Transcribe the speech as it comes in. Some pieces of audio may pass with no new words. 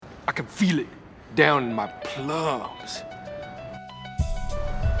can feel it down in my plums.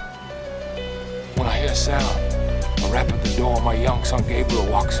 When I hear a sound, a rap at the door, my young son Gabriel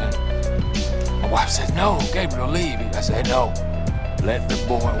walks in. My wife says, no, Gabriel, leave. I said, no, let the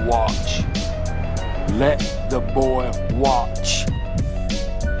boy watch. Let the boy watch.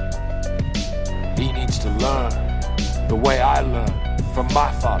 He needs to learn the way I learned from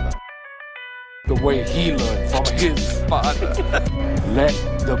my father. The way he learned from his father. Let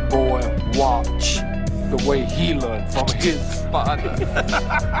the boy watch. The way he learned from his father.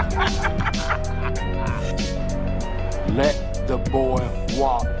 Let the boy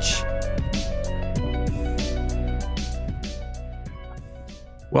watch.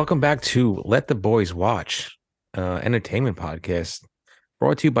 Welcome back to Let the Boys Watch, entertainment podcast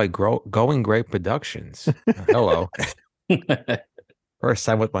brought to you by Going Great Productions. Hello. First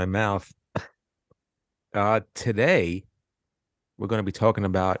time with my mouth. Today, we're going to be talking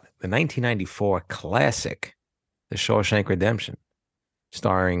about the 1994 classic, The Shawshank Redemption,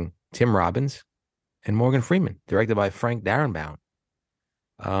 starring Tim Robbins and Morgan Freeman, directed by Frank Darabont.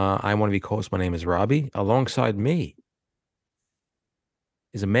 I'm one of your hosts. My name is Robbie. Alongside me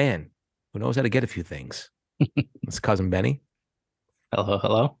is a man who knows how to get a few things. It's cousin Benny. Hello,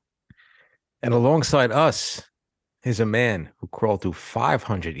 hello. And alongside us is a man who crawled through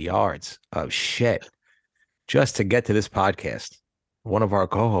 500 yards of shit just to get to this podcast. One of our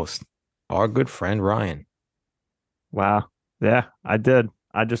co-hosts, our good friend Ryan. Wow. Yeah, I did.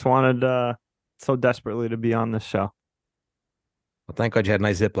 I just wanted so desperately to be on this show. Well, thank God you had a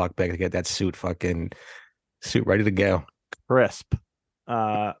nice Ziploc bag to get that suit ready to go. Crisp.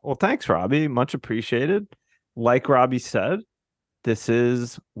 Well, thanks, Robbie. Much appreciated. Like Robbie said, this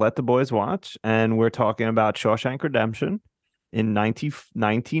is Let the Boys Watch, and we're talking about Shawshank Redemption in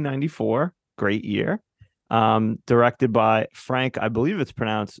 1994. Great year. Directed by Frank, I believe it's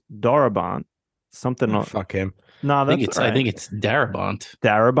pronounced Darabont. Something. Oh, fuck him. No, that's I think it's Darabont.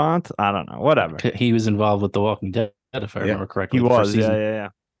 Darabont. I don't know. Whatever. He was involved with The Walking Dead, if I remember correctly. He was. Yeah.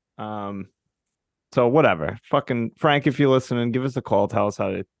 So whatever. Fucking Frank, if you're listening, give us a call. Tell us how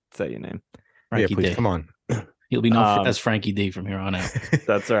to say your name. Frankie please D. come on. He'll be known as Frankie D from here on out.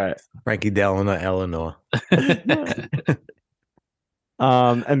 That's right. Frankie Delano, Eleanor.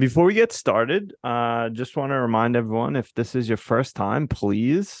 And before we get started, just want to remind everyone, if this is your first time,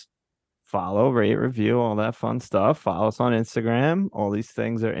 please follow, rate, review, all that fun stuff. Follow us on Instagram. All these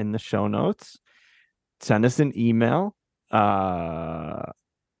things are in the show notes. Send us an email.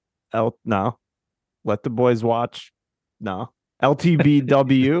 Let the boys watch. No.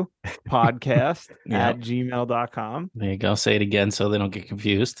 LTBW podcast at gmail.com. There you go. Say it again so they don't get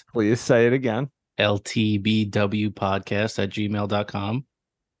confused. Please say it again. LTBW podcast at gmail.com.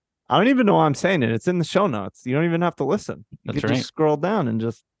 I don't even know why I'm saying it. It's in the show notes. You don't even have to listen. You That's can right. just scroll down and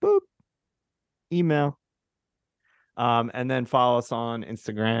just boop, email. And then follow us on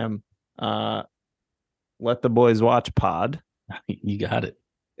Instagram. Let the Boys Watch pod. You got it.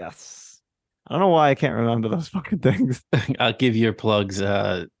 Yes. I don't know why I can't remember those fucking things. I'll give your plugs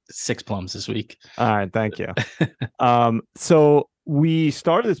 6 plums this week. All right, thank you. So we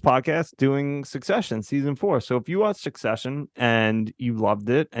started this podcast doing Succession season 4. So if you watched Succession and you loved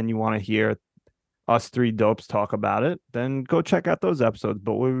it and you want to hear us three dopes talk about it, then go check out those episodes.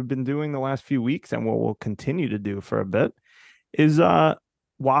 But what we've been doing the last few weeks and what we'll continue to do for a bit is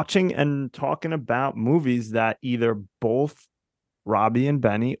watching and talking about movies that either both Robbie and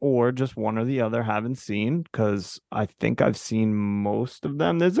Benny or just one or the other haven't seen, because I think I've seen most of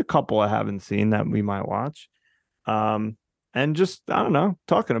them. There's a couple I haven't seen that we might watch. And just, I don't know,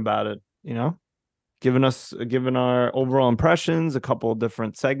 talking about it, giving our overall impressions, a couple of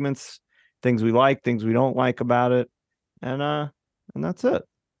different segments, things we like, things we don't like about it. And that's it.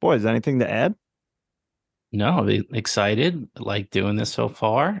 Boys, anything to add? No, excited. Like doing this so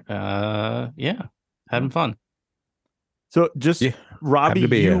far. Having fun. So just Robbie, you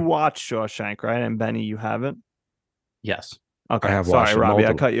here. watched Shawshank, right? And Benny, you haven't? Yes. Okay. I have Sorry, watched it Robbie, I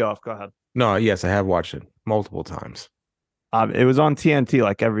multiple- cut you off. Go ahead. No, yes, I have watched it multiple times. It was on TNT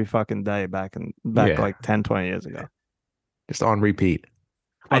like every fucking day back Yeah. like 10, 20 years ago. Just on repeat.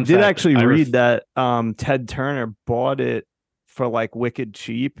 I Fun did fact, actually I read that Ted Turner bought it for like wicked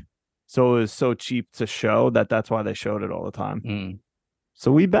cheap. So it was so cheap to show that's why they showed it all the time.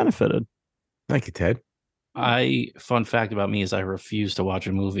 So we benefited. Thank you, Ted. Fun fact about me is I refuse to watch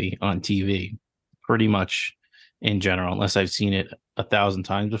a movie on TV pretty much in general, unless I've seen it 1,000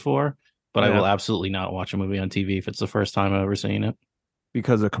 times before. But I will absolutely not watch a movie on TV if it's the first time I've ever seen it.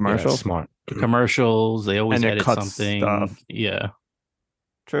 Because of commercials? Yeah, smart. Commercials, they always And it edit cuts something. stuff. Yeah.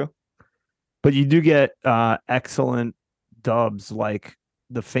 True. But you do get excellent dubs like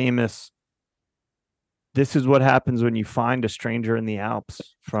the famous "This is what happens when you find a stranger in the Alps"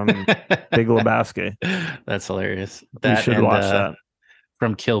 from Big Lebowski. That's hilarious. You should watch that.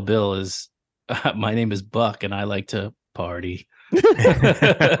 From Kill Bill is my name is Buck and I like to party.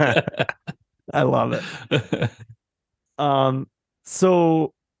 I love it.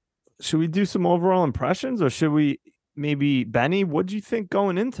 So should we do some overall impressions, or should we maybe, Benny, what do you think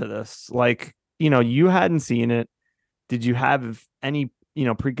going into this? Like, you hadn't seen it. Did you have any,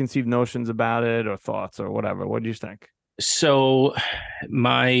 preconceived notions about it or thoughts or whatever? What do you think? So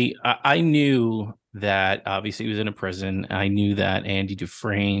I knew that obviously he was in a prison. I knew that Andy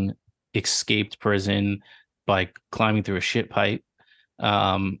Dufresne escaped prison by climbing through a shit pipe.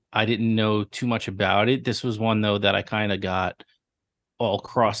 I didn't know too much about it. This was one though that I kind of got all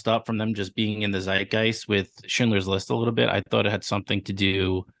crossed up from them just being in the zeitgeist with Schindler's List a little bit. I thought it had something to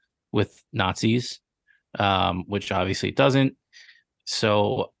do with Nazis, which obviously it doesn't.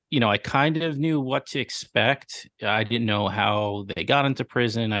 So, I kind of knew what to expect. I didn't know how they got into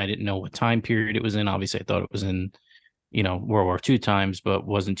prison. I didn't know what time period it was in. Obviously, I thought it was in, World War II times, but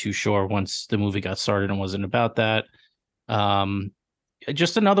wasn't too sure once the movie got started and wasn't about that.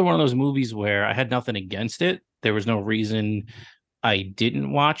 Just another one of those movies where I had nothing against it. There was no reason I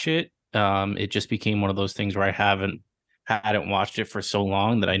didn't watch it. It just became one of those things where I hadn't watched it for so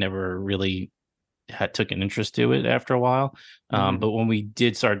long that I never really took an interest to it after a while. But when we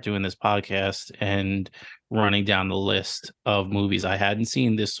did start doing this podcast and running down the list of movies I hadn't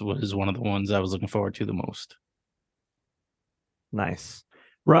seen, this was one of the ones I was looking forward to the most. Nice.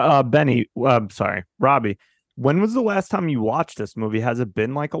 Benny, sorry, Robbie, when was the last time you watched this movie? Has it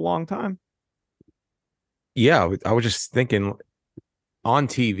been like a long time? Yeah, I was just thinking on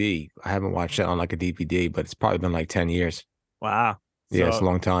TV. I haven't watched it on like a DVD, but it's probably been like 10 years. Wow. Yeah, it's a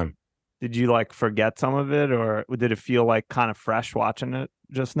long time. Did you like forget some of it, or did it feel like kind of fresh watching it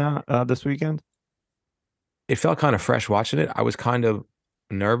just now, this weekend? It felt kind of fresh watching it. I was kind of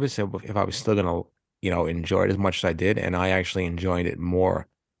nervous if I was still gonna, enjoy it as much as I did, and I actually enjoyed it more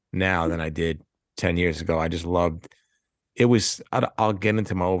now than I did 10 years ago. I just loved it. I'll get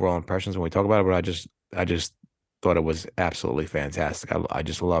into my overall impressions when we talk about it, but I just thought it was absolutely fantastic. I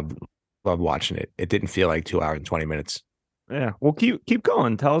just loved watching it. It didn't feel like 2 hours and 20 minutes. Yeah. Well, keep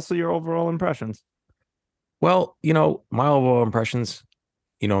going. Tell us your overall impressions. Well, my overall impressions,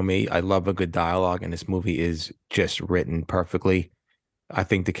 me, I love a good dialogue, and this movie is just written perfectly. I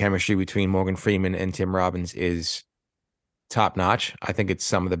think the chemistry between Morgan Freeman and Tim Robbins is top notch. I think it's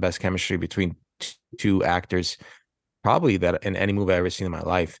some of the best chemistry between two actors, probably that in any movie I've ever seen in my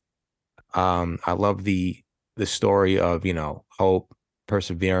life. I love the story of, hope,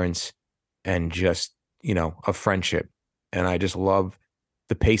 perseverance, and just, a friendship. And I just love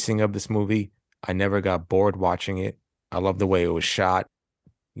the pacing of this movie. I never got bored watching it. I love the way it was shot.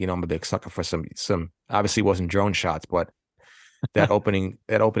 I'm a big sucker for some obviously it wasn't drone shots, but that opening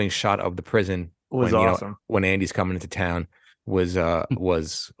shot of the prison was awesome. When Andy's coming into town was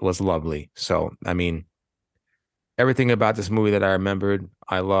lovely. So, I mean, everything about this movie that I remembered,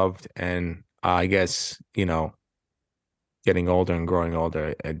 I loved. And I guess, getting older and growing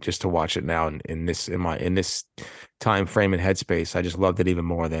older, and just to watch it now in this time frame and headspace, I just loved it even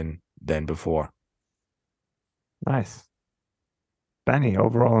more than before. Nice. Benny,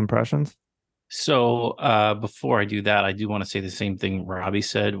 overall impressions? So before I do that, I do want to say the same thing Robbie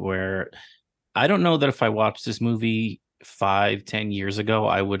said, where I don't know that if I watched this movie 5-10 years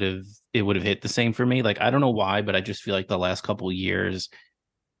ago, it would have hit the same for me. Like, I don't know why, but I just feel like the last couple of years,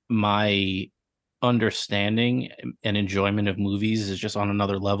 my understanding and enjoyment of movies is just on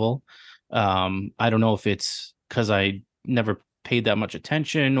another level. I don't know if it's because I never paid that much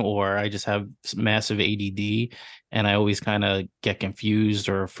attention, or I just have massive ADD and I always kind of get confused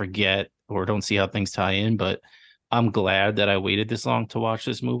or forget or don't see how things tie in. But I'm glad that I waited this long to watch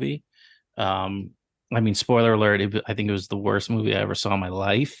this movie. I mean, spoiler alert, I think it was the worst movie I ever saw in my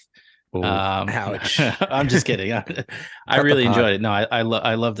life. Ouch. I'm just kidding. I really enjoyed it. No, I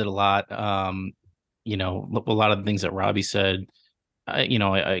loved it a lot. A lot of the things that Robbie said, I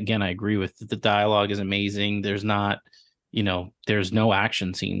agree with. The dialogue is amazing. There's not, there's no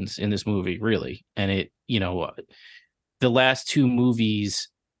action scenes in this movie really. And the last two movies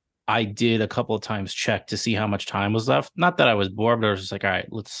I did a couple of times check to see how much time was left. Not that I was bored, but I was just like, all right,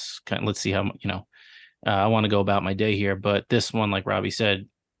 let's see how, I want to go about my day here. But this one, like Robbie said,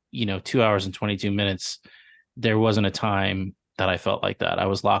 2 hours and 22 minutes, there wasn't a time that I felt like that. I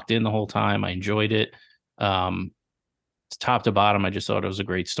was locked in the whole time. I enjoyed it. Top to bottom, I just thought it was a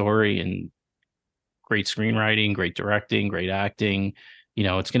great story and great screenwriting, great directing, great acting.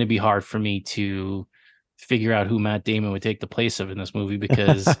 It's going to be hard for me to figure out who Matt Damon would take the place of in this movie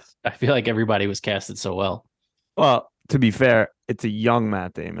because I feel like everybody was casted so well. Well, to be fair, it's a young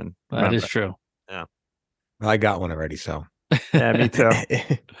Matt Damon. That is true. Yeah. I got one already, so. Yeah, me too.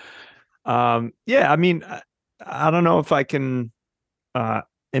 Yeah, I mean, I don't know if I can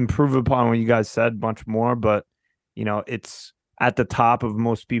improve upon what you guys said much more, but it's at the top of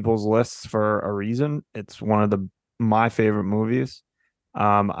most people's lists for a reason. It's one of my favorite movies.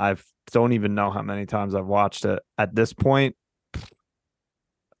 I don't even know how many times I've watched it at this point.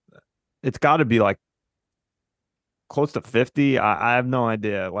 It's got to be like close to 50. I have no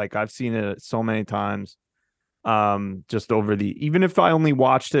idea. Like, I've seen it so many times. Just over even if I only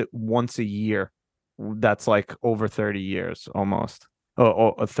watched it once a year, that's like over 30 years almost.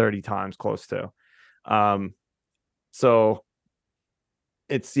 30 times close to. So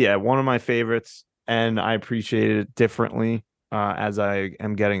it's one of my favorites, and I appreciate it differently as I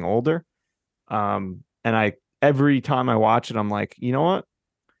am getting older. And every time I watch it, I'm like, you know what?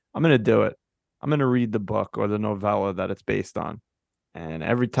 I'm gonna do it. I'm gonna read the book or the novella that it's based on. And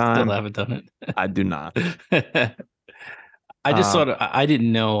every time, still haven't done it. I do not. I just thought I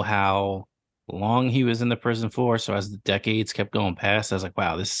didn't know how long he was in the prison for. So as the decades kept going past, I was like,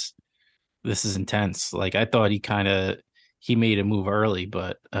 wow, this is intense. Like, I thought he made a move early,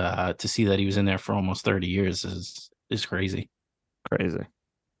 but to see that he was in there for almost 30 years is crazy. Crazy.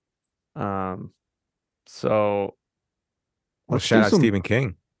 So well, shout out Stephen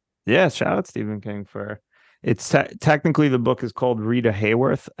King. Yeah, shout out Stephen King for it's technically the book is called Rita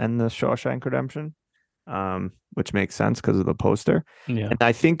Hayworth and the Shawshank Redemption, which makes sense because of the poster. Yeah. And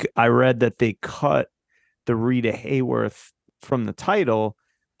I think I read that they cut the Rita Hayworth from the title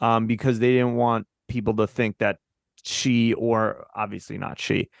because they didn't want people to think that she, or obviously not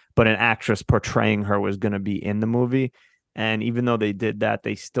she, but an actress portraying her was going to be in the movie. And even though they did that,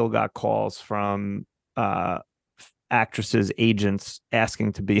 they still got calls from actresses' agents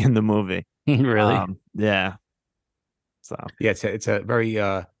asking to be in the movie. Really? Yeah. So yeah, it's a very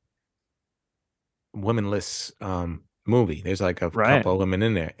womanless movie. There's like a couple of women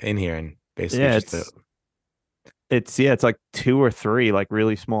in here, and basically it's like 2 or 3 like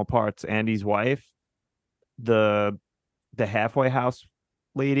really small parts. Andy's wife, the halfway house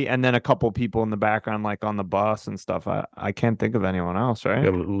lady, and then a couple people in the background, like on the bus and stuff. I can't think of anyone else, right?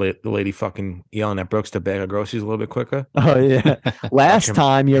 The lady fucking yelling at Brooks to bag her groceries a little bit quicker. Oh yeah. Last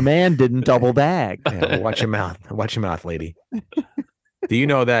time your man didn't double bag. Yeah, well, watch your mouth, lady. Do you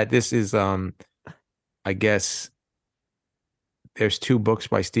know that this is I guess there's 2 books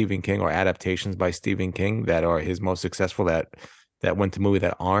by Stephen King, or adaptations by Stephen King, that are his most successful that went to movie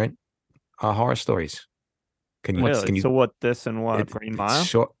that aren't horror stories. Can you? Really? So what? This and what? Green Mile?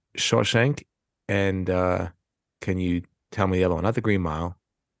 Shawshank, and can you tell me the other one? Not the Green Mile.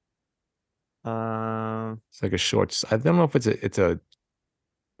 It's like a short. I don't know if it's a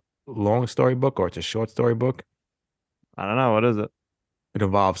long story book or it's a short story book. I don't know. What is it? It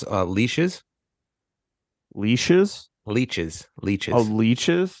involves leashes. Leashes? Leeches. Oh,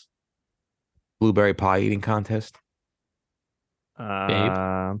 leeches? Blueberry pie eating contest.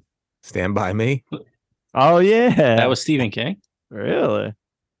 Babe. Stand By Me. Oh yeah, that was Stephen King. Really?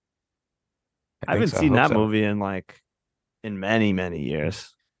 I haven't seen that so. movie in many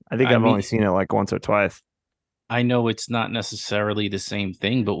years. I think I've only seen it like once or twice. I know it's not necessarily the same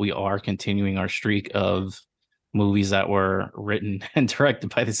thing, but we are continuing our streak of movies that were written and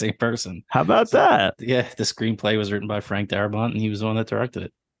directed by the same person. How about that? Yeah, the screenplay was written by Frank Darabont, and he was the one that directed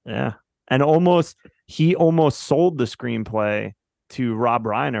it. Yeah, and he almost sold the screenplay to Rob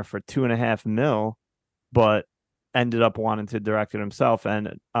Reiner for $2.5 million, but ended up wanting to direct it himself.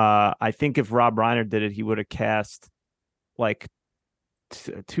 And I think if Rob Reiner did it, he would have cast like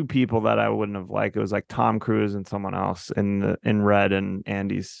 2 people that I wouldn't have liked. It was like Tom Cruise and someone else in Red and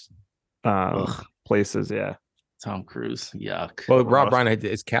Andy's places. Yeah. Tom Cruise. Yuck. Well, Rob Reiner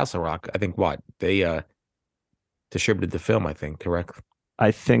is Castle Rock. I think they distributed the film, I think, correct?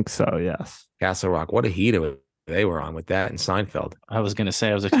 I think so, yes. Castle Rock. What a heater they were on with that and Seinfeld. I was going to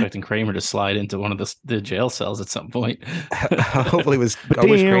say, I was expecting Kramer to slide into one of the jail cells at some point. Hopefully it was. I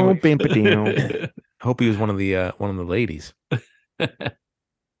wish Kramer, hope he was one of the ladies.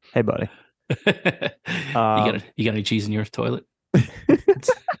 Hey, buddy. You got any cheese in your toilet?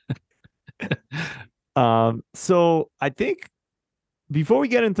 So I think before we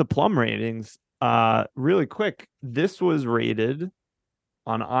get into plum ratings, really quick, this was rated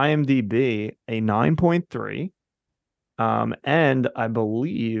on IMDb a 9.3. And I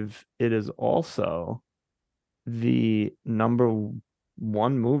believe it is also the number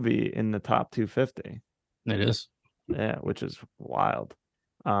 1 movie in the top 250. It is. Yeah, which is wild.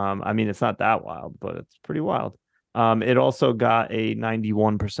 I mean, it's not that wild, but it's pretty wild. It also got a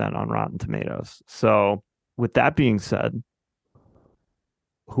 91% on Rotten Tomatoes. So, with that being said,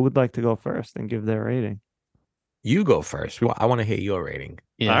 who would like to go first and give their rating? You go first. I want to hear your rating.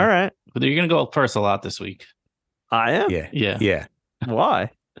 Yeah. All right. But you're gonna go first a lot this week. I am. Yeah. Yeah. Yeah.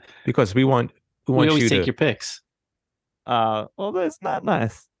 Why? Because we want We always you take to your picks. Well, that's not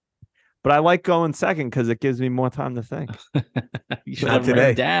nice. But I like going second because it gives me more time to think. You should Not have today.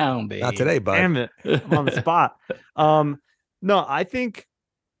 written down, babe. not today, bud. Damn it. I'm on the spot. No, I think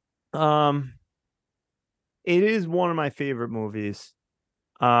it is one of my favorite movies.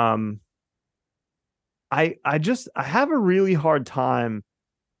 I have a really hard time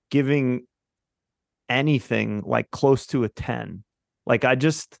giving anything like close to a 10. Like I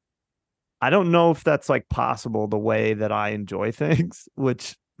don't know if that's like possible the way that I enjoy things,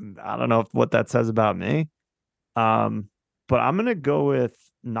 which I don't know what that says about me. But I'm gonna go with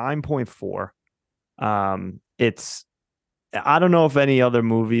 9.4. It's I don't know if any other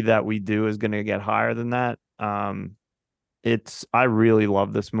movie that we do is gonna get higher than that. I really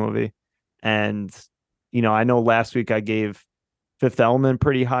love this movie. And I know last week I gave Fifth Element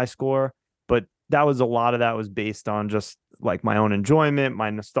pretty high score, but a lot of that was based on just like my own enjoyment, my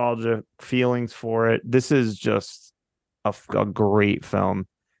nostalgia feelings for it. This is just a great film,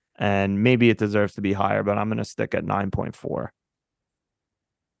 and maybe it deserves to be higher, but I'm going to stick at 9.4.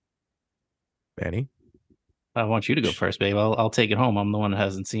 Benny. I want you to go first, babe. I'll take it home. I'm the one that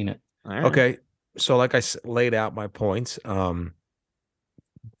hasn't seen it. All right. Okay. So like I laid out my points,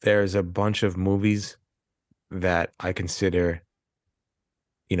 there's a bunch of movies that I consider,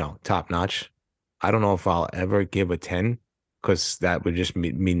 top notch. I don't know if I'll ever give a 10 because that would just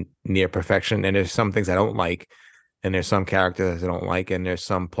mean near perfection. And there's some things I don't like, and there's some characters I don't like, and there's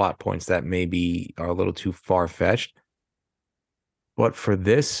some plot points that maybe are a little too far-fetched. But for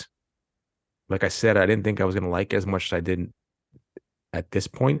this, like I said, I didn't think I was going to like it as much as I did at this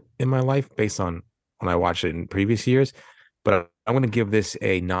point in my life based on when I watched it in previous years. But I'm going to give this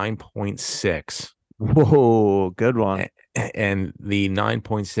a 9.6. Whoa, good one. And the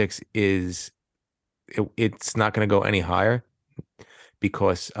 9.6 is it's not going to go any higher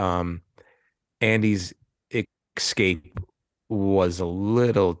because Andy's escape was a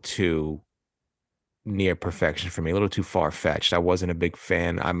little too near perfection for me, a little too far-fetched. I wasn't a big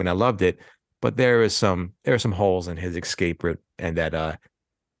fan. I mean, I loved it, but there are some holes in his escape route, and that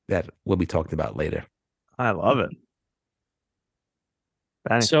will be talked about later. I love it.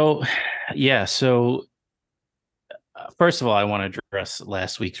 Benny. So, yeah. So, first of all, I want to address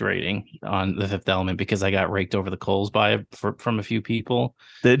last week's rating on The Fifth Element because I got raked over the coals from a few people.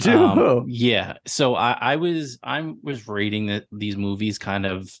 Did you? Yeah. So I was rating these movies kind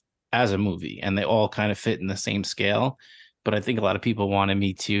of as a movie, and they all kind of fit in the same scale. But I think a lot of people wanted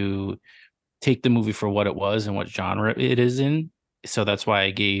me to take the movie for what it was and what genre it is in. So that's why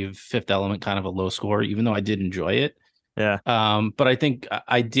I gave Fifth Element kind of a low score, even though I did enjoy it. Yeah. But I think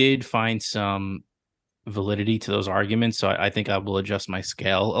I did find some validity to those arguments. So I think I will adjust my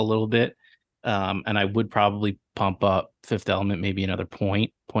scale a little bit. And I would probably pump up Fifth Element maybe another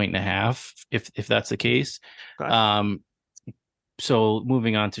point and a half, if that's the case. Okay. So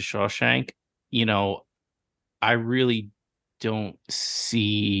moving on to Shawshank, I really don't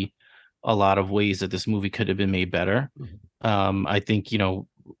see a lot of ways that this movie could have been made better. I think,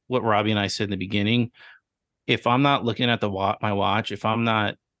 what Robbie and I said in the beginning, if I'm not looking at my watch, if I'm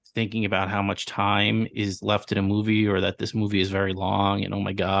not thinking about how much time is left in a movie or that this movie is very long and oh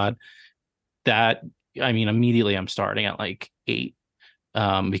my God, immediately I'm starting at like 8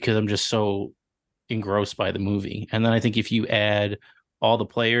 because I'm just so engrossed by the movie. And then I think if you add all the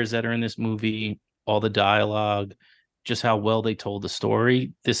players that are in this movie, all the dialogue, just how well they told the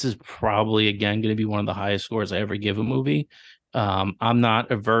story, this is probably again going to be one of the highest scores I ever give a movie. I'm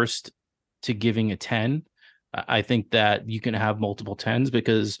not averse to giving a 10. I think that you can have multiple 10s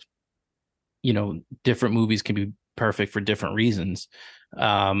because different movies can be perfect for different reasons.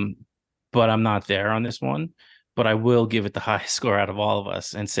 But I'm not there on this one. But I will give it the highest score out of all of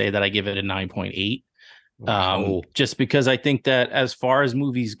us and say that I give it a 9.8. Wow. Just because I think that as far as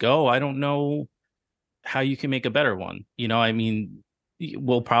movies go, I don't know how you can make a better one.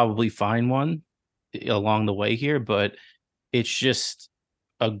 We'll probably find one along the way here, but it's just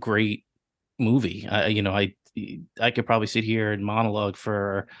a great movie. I could probably sit here and monologue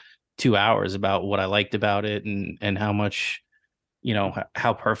for 2 hours about what I liked about it and how much,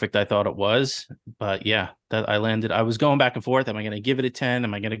 how perfect I thought it was. But yeah, I was going back and forth. Am I going to give it a 10?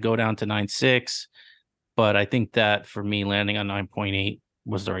 Am I going to go down to 9.6? But I think that for me, landing on 9.8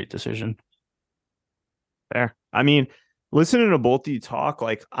 was the right decision. Fair. I mean, listening to both of you talk,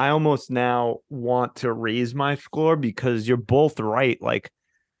 like I almost now want to raise my score because you're both right. Like,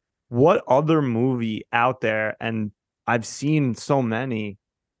 what other movie out there, and I've seen so many,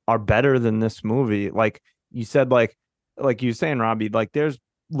 are better than this movie? Like you said, like you were saying, Robbie, like there's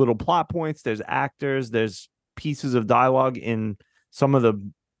little plot points, there's actors, there's pieces of dialogue in some of the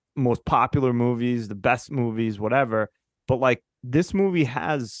most popular movies, the best movies, whatever. But like this movie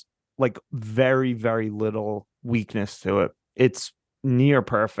has like very, very little weakness to it. It's near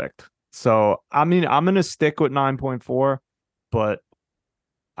perfect. So I mean, I'm gonna stick with 9.4, but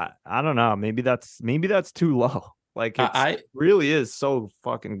I don't know. Maybe that's too low. Like it really is so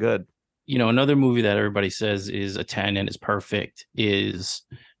fucking good. Another movie that everybody says is a 10 and is perfect is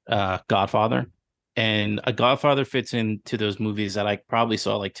Godfather. And a Godfather fits into those movies that I probably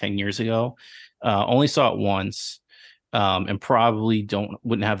saw like 10 years ago. Only saw it once, and probably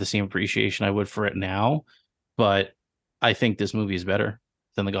wouldn't have the same appreciation I would for it now. But I think this movie is better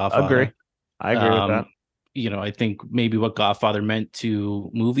than The Godfather. I agree with that. I think maybe what Godfather meant to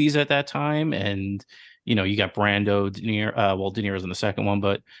movies at that time, and you got Brando, De Niro. De Niro's in the second one,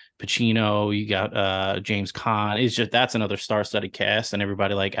 but Pacino, you got James Caan. It's just that's another star-studded cast, and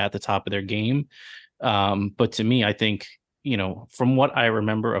everybody like at the top of their game. But to me, I think from what I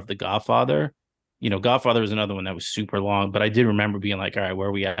remember of The Godfather, Godfather was another one that was super long, but I did remember being like, all right, where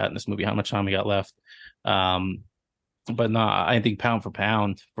are we at in this movie? How much time we got left? But no, I think pound for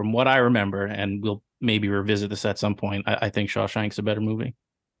pound, from what I remember, and we'll maybe revisit this at some point, I think Shawshank's a better movie.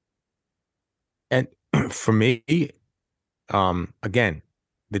 And for me, again,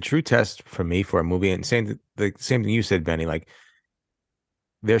 the true test for me for a movie, and the same thing you said, Benny, like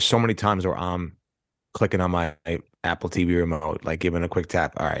there's so many times where I'm clicking on my Apple TV remote, like giving a quick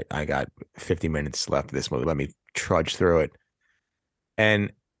tap. All right, I got 50 minutes left of this movie. Let me trudge through it.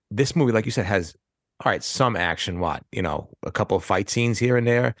 And this movie, like you said, has, all right, some action, a couple of fight scenes here and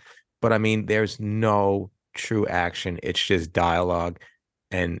there. But I mean, there's no true action. It's just dialogue.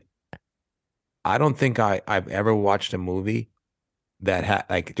 And I don't think I've ever watched a movie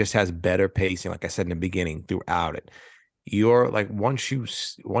that just has better pacing, like I said in the beginning, throughout it. You're like, once you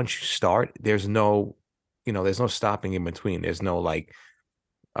start, there's no stopping in between. There's no like,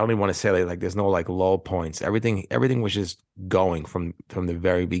 I don't even want to say like there's no like low points. Everything was just going from the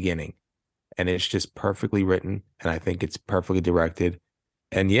very beginning. And it's just perfectly written, and I think it's perfectly directed.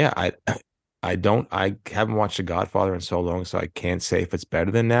 And yeah, I haven't watched The Godfather in so long, so I can't say if it's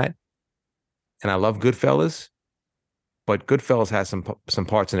better than that. And I love Goodfellas, but Goodfellas has some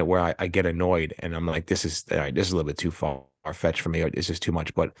parts in it where I get annoyed, and I'm like, this is a little bit too far-fetched for me, or this is too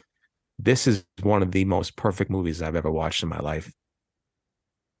much. But this is one of the most perfect movies I've ever watched in my life.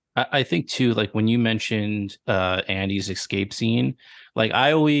 I think too, like when you mentioned Andy's escape scene, like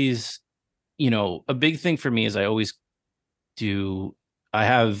I always, a big thing for me is I always do.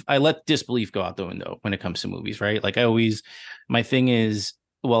 I let disbelief go out the window when it comes to movies, right? Like my thing is,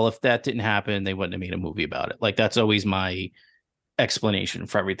 well, if that didn't happen, they wouldn't have made a movie about it. Like that's always my explanation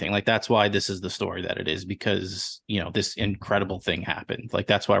for everything. Like that's why this is the story that it is, because this incredible thing happened. Like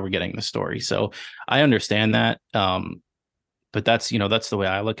that's why we're getting the story. So I understand that. But that's the way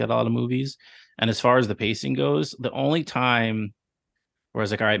I look at a lot of movies. And as far as the pacing goes, the only time where I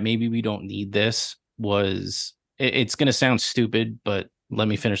was like, all right, maybe we don't need this was, it's going to sound stupid, but let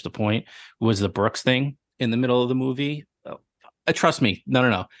me finish the point, was the Brooks thing in the middle of the movie. Trust me.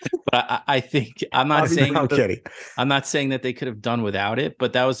 No. But I think I'm not saying I'm kidding. I'm not saying that they could have done without it,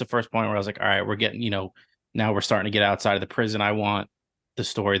 but that was the first point where I was like, all right, we're getting, now we're starting to get outside of the prison. I want the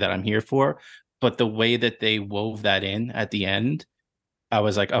story that I'm here for. But the way that they wove that in at the end, I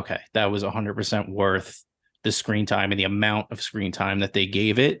was like, okay, that was 100% worth the screen time and the amount of screen time that they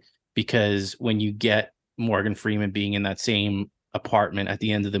gave it. Because when you get Morgan Freeman being in that same apartment at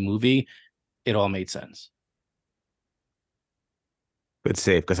the end of the movie, it all made sense. Good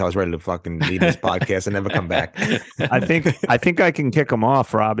save, because I was ready to fucking leave this podcast and never come back. I think I can kick him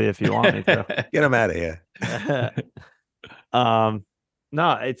off, Robbie, if you want me to. Get him out of here.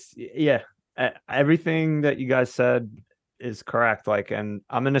 No, it's everything that you guys said is correct. Like, and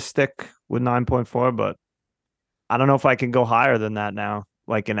I'm gonna stick with 9.4, but I don't know if I can go higher than that now.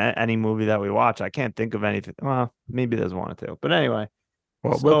 Like in any movie that we watch, I can't think of anything. Well, maybe there's one or two, but anyway.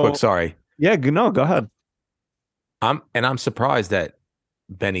 Well, real quick, sorry. Yeah, no, go ahead. I'm surprised that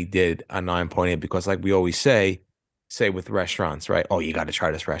Benny did a 9.8, because like we always say with restaurants, right? Oh, you got to try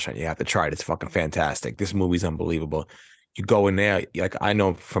this restaurant. You have to try it. It's fucking fantastic. This movie's unbelievable. You go in there, like I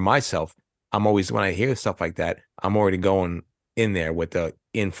know for myself, I'm always, when I hear stuff like that, I'm already going in there with the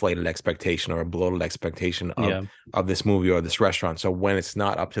inflated expectation or a bloated expectation of this movie or this restaurant. So when it's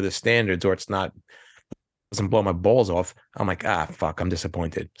not up to the standards, or it's not doesn't blow my balls off, I'm like, fuck, I'm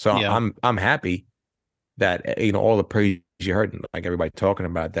disappointed. So Yeah. I'm happy that all the praise you heard, like everybody talking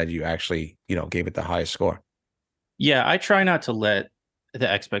about, that you actually gave it the highest score. Yeah, I try not to let the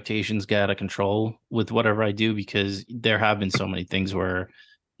expectations get out of control with whatever I do, because there have been so many things where,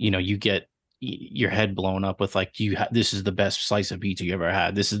 you get your head blown up with like, this is the best slice of pizza you ever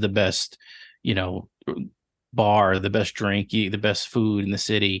had. This is the best, you know, bar, the best drink, the best food in the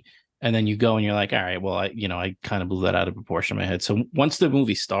city. And then you go and you're like, all right, well, I kind of blew that out of proportion in my head. So once the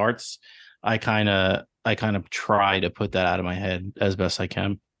movie starts, I kind of try to put that out of my head as best I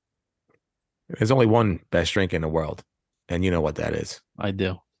can. There's only one best drink in the world, and you know what that is. I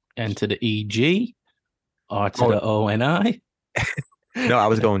do. N to the EG, R to the ONI. No, I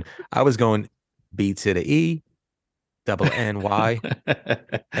was going B to the E, double NY,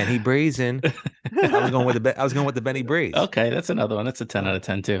 and he breathes in. I was going with the Benny Breeze. Okay, that's another one. That's a 10 out of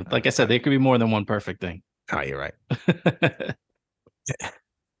 10 too. Like I said, there could be more than one perfect thing. Oh, you're right.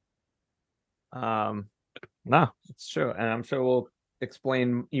 No, it's true, and I'm sure we'll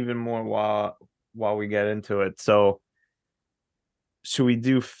explain even more while we get into it. So, should we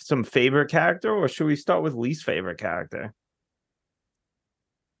do some favorite character, or should we start with least favorite character?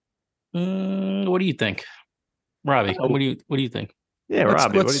 What do you think, Robbie? What do you think? Yeah,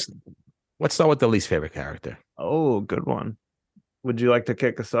 Robbie. Let's start with the least favorite character. Oh, good one. Would you like to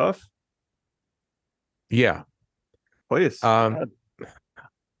kick us off? Yeah, please. I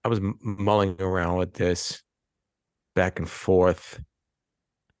was mulling around with this back and forth.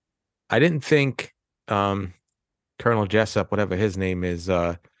 I didn't think Colonel Jessup, whatever his name is,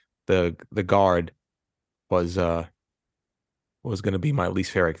 the guard, was going to be my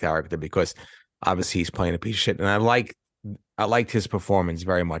least favorite character, because obviously he's playing a piece of shit, and I liked his performance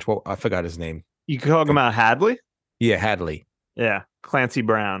very much. Well, I forgot his name. You talking about Hadley? Yeah, Hadley. Yeah, Clancy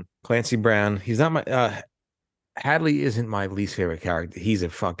Brown. He's not my. Hadley isn't my least favorite character. He's a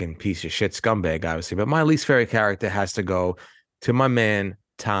fucking piece of shit scumbag, obviously. But my least favorite character has to go to my man,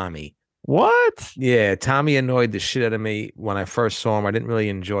 Tommy. What? Yeah, Tommy annoyed the shit out of me when I first saw him. I didn't really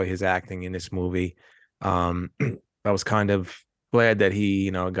enjoy his acting in this movie. I was kind of glad that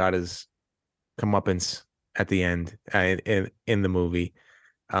he, got his comeuppance at the end in the movie.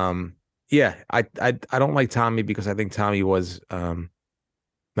 Yeah, I don't like Tommy because I think Tommy was not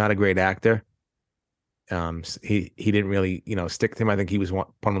a great actor. He didn't really stick to him. I think he was one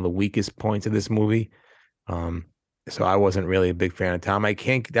of the weakest points of this movie. So I wasn't really a big fan of Tom.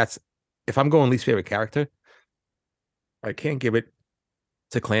 If I'm going least favorite character, I can't give it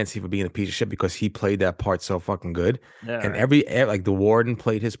to Clancy for being a piece of shit, because he played that part so fucking good. Yeah, and right. Like the warden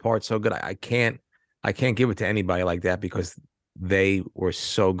played his part so good. I can't give it to anybody like that, because they were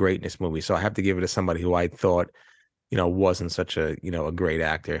so great in this movie. So I have to give it to somebody who I thought wasn't such a a great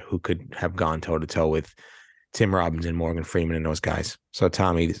actor, who could have gone toe to toe with Tim Robbins and Morgan Freeman and those guys. So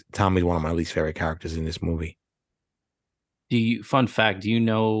Tommy's one of my least favorite characters in this movie. Fun fact, do you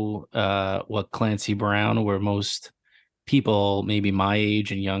know what Clancy Brown, where most people maybe my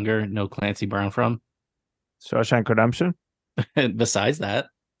age and younger know Clancy Brown from? Shawshank Redemption. Besides that,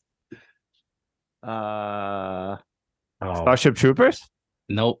 Starship Troopers.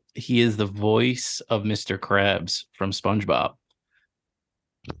 Nope, he is the voice of Mr. Krabs from SpongeBob.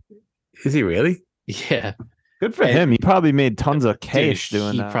 Is he really? Yeah. Good for him. He probably made tons of cash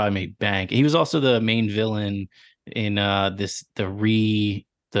doing that. He probably made bank. He was also the main villain in the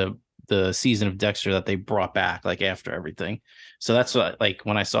season of Dexter that they brought back like after everything. So that's what, like,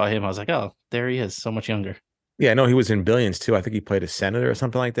 when I saw him, I was like, oh, there he is, so much younger. Yeah, I know he was in Billions too. I think he played a senator or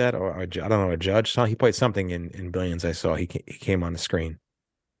something like that, or I don't know, a judge. So he played something in Billions. I saw he came on the screen.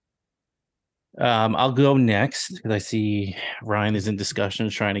 I'll go next because I see Ryan is in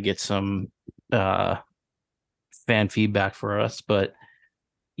discussions trying to get some fan feedback for us. But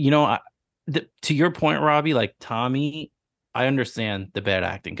to your point, Robbie, like Tommy, I understand the bad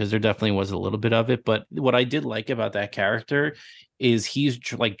acting because there definitely was a little bit of it. But what I did like about that character is he's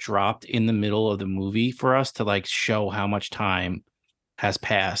like dropped in the middle of the movie for us to like show how much time has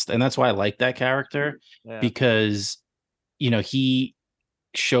passed. And that's why I like that character, because, he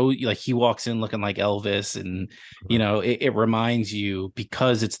showed, like, he walks in looking like Elvis, and, it reminds you,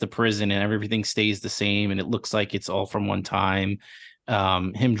 because it's the prison and everything stays the same and it looks like it's all from one time.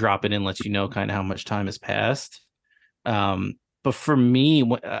 Him dropping in lets you know kind of how much time has passed. But for me,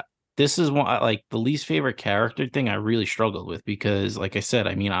 this is one, like, the least favorite character thing I really struggled with, because like I said,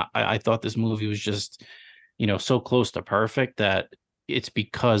 I mean, I thought this movie was just, so close to perfect that it's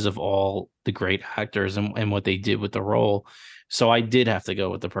because of all the great actors and what they did with the role. So I did have to go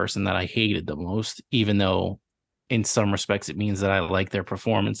with the person that I hated the most, even though in some respects it means that I like their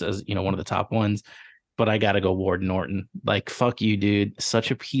performance as, one of the top ones. but I gotta go Ward Norton. Like, fuck you, dude.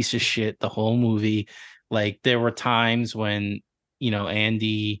 Such a piece of shit. The whole movie. Like, there were times when,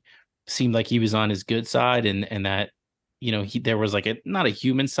 Andy seemed like he was on his good side, and that, there was like not a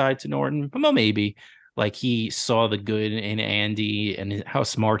human side to Norton, but well, maybe like he saw the good in Andy and how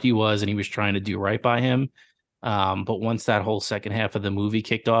smart he was, and he was trying to do right by him. But once that whole second half of the movie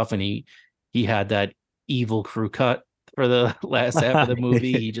kicked off, and he had that evil crew cut for the last half of the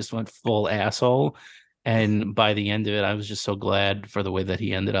movie, he just went full asshole. And by the end of it, I was just so glad for the way that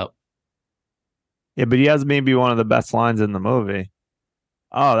he ended up. Yeah, but he has maybe one of the best lines in the movie.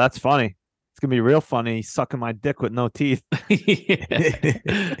 Oh, that's funny. It's gonna be real funny. He's sucking my dick with no teeth.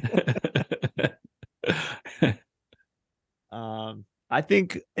 I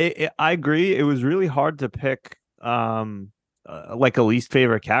think I agree. It was really hard to pick like a least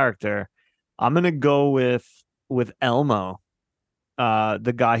favorite character. I'm gonna go with Elmo,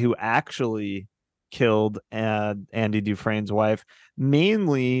 the guy who actually killed Andy Dufresne's wife,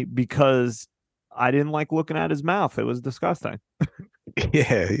 mainly because I didn't like looking at his mouth. It was disgusting.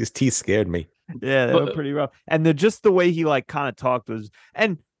 Yeah, his teeth scared me. Yeah, they were pretty rough. And just the way he like kind of talked was,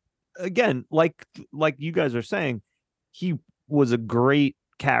 and again, like you guys are saying, he was a great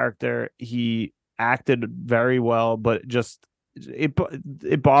character. He acted very well, but just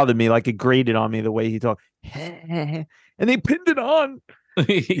it bothered me. Like, it grated on me the way he talked. And they pinned it on some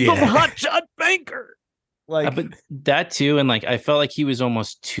hotshot banker. Like, but that too, and like I felt like he was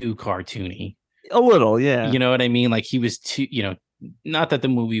almost too cartoony. A little, yeah. You know what I mean? Like, he was too, not that the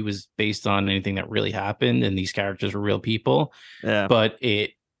movie was based on anything that really happened and these characters were real people. Yeah. But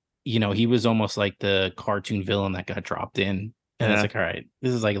he was almost like the cartoon villain that got dropped in. And it's like, all right,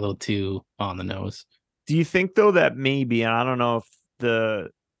 this is like a little too on the nose. Do you think though that maybe, and I don't know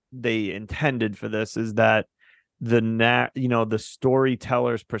if they intended for this, is that the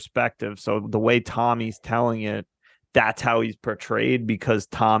storyteller's perspective, so the way Tommy's telling it, that's how he's portrayed, because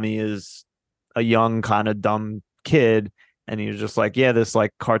Tommy is a young kind of dumb kid, and he was just like, yeah, this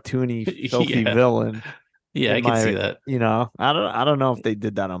like cartoony filthy villain. Yeah, I can see that. I don't know if they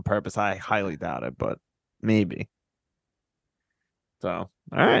did that on purpose. I highly doubt it, but maybe. So, all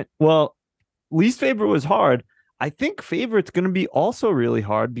right. Well, least favorite was hard. I think favorite's going to be also really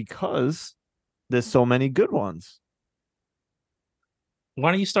hard because there's so many good ones.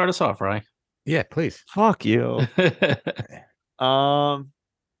 Why don't you start us off, Ryan? Yeah, please. Fuck you.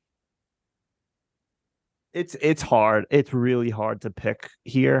 It's hard. It's really hard to pick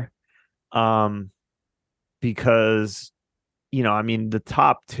here. Because I mean, the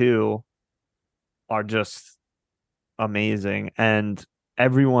top two are just amazing, and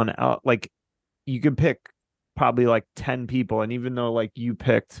everyone else, like, you could pick probably like 10 people, and even though like you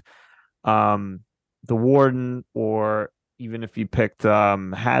picked the warden, or even if you picked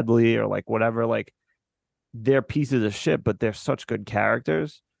Hadley or like whatever, like, they're pieces of shit, but they're such good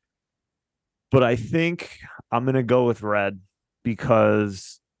characters. But I think I'm gonna go with Red,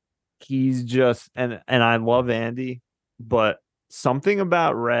 because he's just, and I love Andy, but something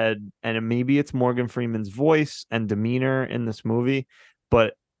about Red, and maybe it's Morgan Freeman's voice and demeanor in this movie,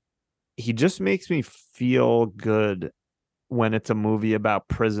 but he just makes me feel good when it's a movie about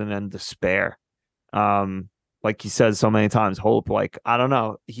prison and despair. Like he says so many times, hope. Like, I don't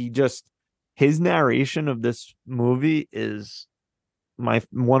know, his narration of this movie is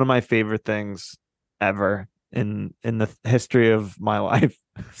one of my favorite things ever in the history of my life.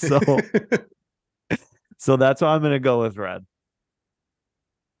 So that's why I'm gonna go with Red.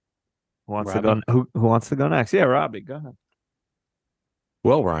 Who wants to go next? Yeah, Robbie, go ahead.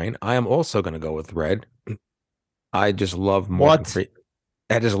 Well, Ryan, I am also gonna go with Red. I just love Morgan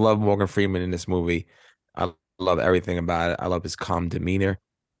I just love Morgan Freeman in this movie. I love everything about it. I love his calm demeanor.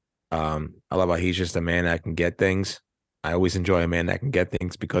 I love how he's just a man that can get things. I always enjoy a man that can get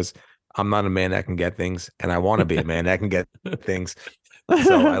things, because I'm not a man that can get things, and I want to be a man that can get things.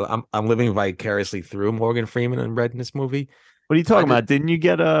 So I'm living vicariously through Morgan Freeman and Red in this movie. What are you talking about? Didn't you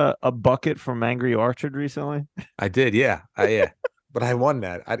get a bucket from Angry Orchard recently? I did, yeah. But I won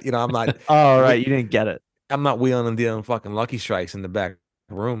that. I'm not. Oh, right, you didn't get it. I'm not wheeling and dealing fucking Lucky Strikes in the back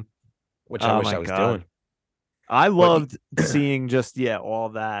room, which I wish I was doing. I loved seeing just all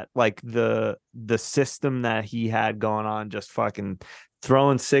that, like the system that he had going on, just fucking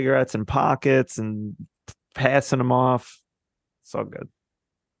throwing cigarettes in pockets and passing them off. So good.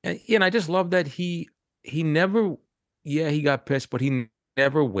 And I just love that he never, he got pissed, but he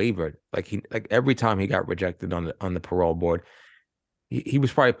never wavered. Like every time he got rejected on the parole board, he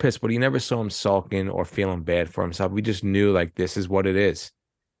was probably pissed, but he never saw him sulking or feeling bad for himself. We just knew, like, this is what it is.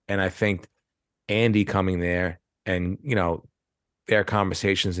 And I think Andy coming there, and their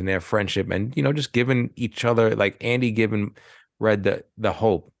conversations and their friendship, and just giving each other, like Andy giving Red the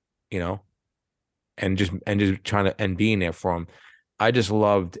hope, and just trying to and being there for him. I just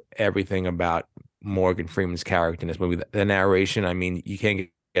loved everything about Morgan Freeman's character in this movie. The narration, I mean, you can't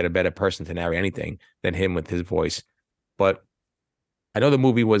get a better person to narrate anything than him with his voice. But I know the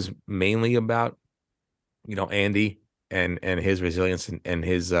movie was mainly about, Andy and his resilience and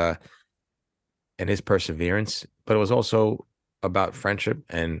his perseverance, but it was also about friendship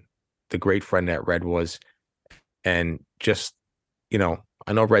and the great friend that Red was. And just, I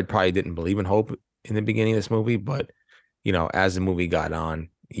know Red probably didn't believe in hope in the beginning of this movie, but as the movie got on,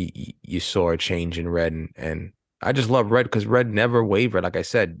 you saw a change in Red, and I just love Red because Red never wavered. Like I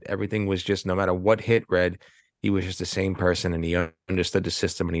said, everything was just, no matter what hit Red, he was just the same person, and he understood the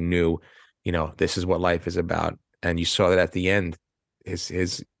system, and he knew, this is what life is about. And you saw that at the end,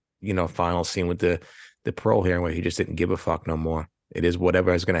 his final scene with the parole hearing, where he just didn't give a fuck no more. It is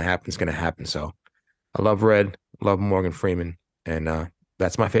whatever is going to happen is going to happen. So I love Red, love Morgan Freeman, and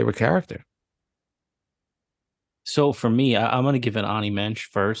that's my favorite character. So for me, I'm going to give an Ani Mensch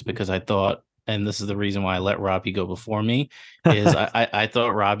first because I thought, and this is the reason why I let Robbie go before me, is I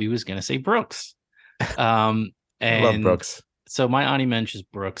thought Robbie was going to say Brooks. And I love Brooks. So my Ani Mensch is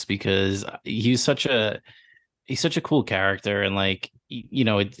Brooks because he's such a cool character, and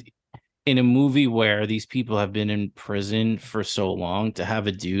in a movie where these people have been in prison for so long, to have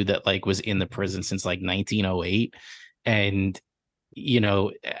a dude that was in the prison since 1908, and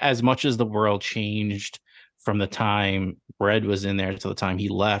as much as the world changed from the time Red was in there to the time he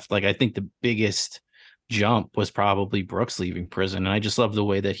left, I think the biggest jump was probably Brooks leaving prison. And I just love the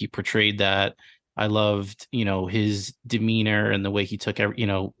way that he portrayed that. I loved, his demeanor and the way he took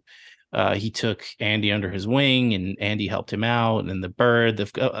he took Andy under his wing, and Andy helped him out. And then the bird,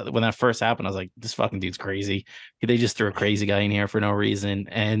 when that first happened, I was like, this fucking dude's crazy. They just threw a crazy guy in here for no reason.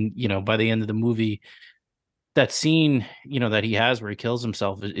 And, by the end of the movie, that scene, that he has where he kills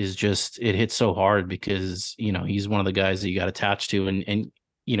himself is just, it hits so hard because, he's one of the guys that you got attached to. And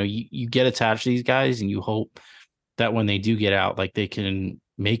you get attached to these guys, and you hope that when they do get out, they can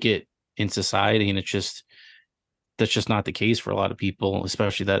make it in society. And that's just not the case for a lot of people,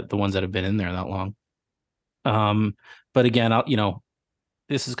 especially the ones that have been in there that long. But again,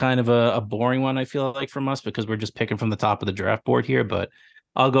 this is kind of a boring one, I feel like, from us, because we're just picking from the top of the draft board here, but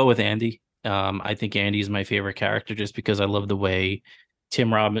I'll go with Andy. I think Andy is my favorite character just because I love the way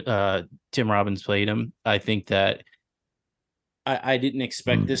Tim Robbins played him. I think that I didn't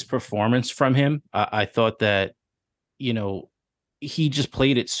expect this performance from him. I thought that, he just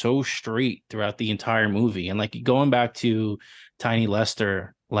played it so straight throughout the entire movie. And going back to Tiny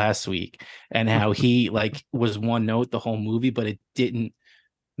Lester last week and how he was one note the whole movie, but it didn't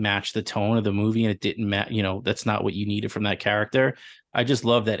match the tone of the movie, and it didn't match, that's not what you needed from that character. I just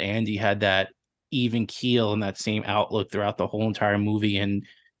love that Andy had that even keel and that same outlook throughout the whole entire movie. And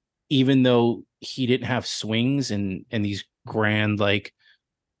even though he didn't have swings and these grand,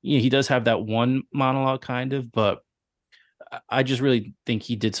 he does have that one monologue kind of, but I just really think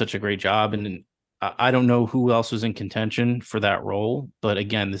he did such a great job. And I don't know who else was in contention for that role. But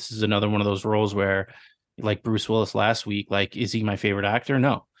again, this is another one of those roles where, like Bruce Willis last week, is he my favorite actor?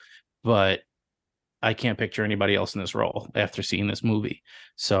 No. But I can't picture anybody else in this role after seeing this movie.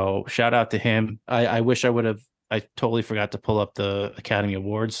 So shout out to him. I wish I totally forgot to pull up the Academy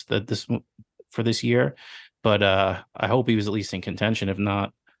Awards for this year. But I hope he was at least in contention, if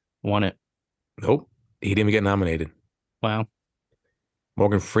not won it. Nope. He didn't even get nominated. Wow.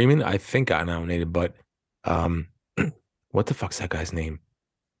 Morgan Freeman, I think, got nominated, but what the fuck's that guy's name?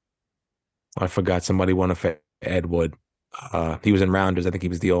 I forgot. Somebody won for Ed Wood. He was in Rounders. I think he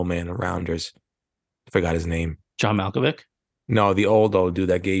was the old man in Rounders. Forgot his name. John Malkovich? No, the old dude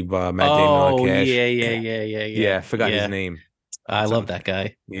that gave Matt Damon all the cash. Yeah. Forgot his name. I love that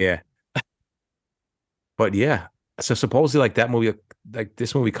guy. Yeah. But yeah, so supposedly that movie,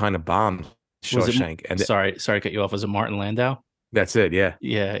 this movie kind of bombed. Shawshank. Sorry to cut you off. Was it Martin Landau? That's it. Yeah.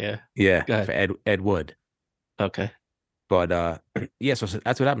 Yeah. For Ed Wood. Okay. But yeah, so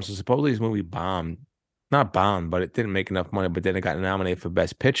that's what happened. So supposedly this movie bombed. Not bombed, but it didn't make enough money. But then it got nominated for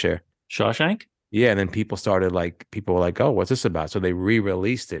Best Picture. Shawshank? Yeah, and then people were like, oh, what's this about? So they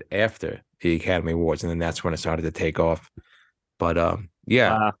re-released it after the Academy Awards, and then that's when it started to take off. But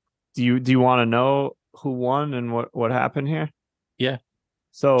yeah. Do you want to know who won and what happened here? Yeah.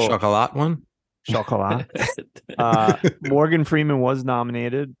 So Chocolat won? Chocolat. Morgan Freeman was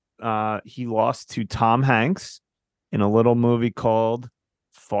nominated. He lost to Tom Hanks in a little movie called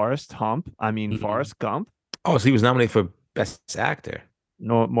Forrest Gump. Oh, so he was nominated for Best Actor.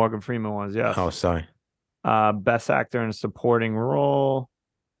 No, Morgan Freeman was, yes. Oh, sorry. Best actor in a supporting role.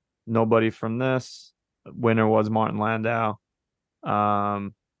 Nobody from this. Winner was Martin Landau.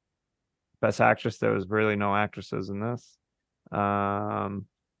 Best actress, there was really no actresses in this. And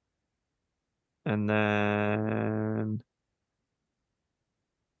then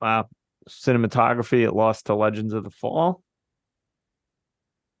wow, cinematography, it lost to Legends of the Fall.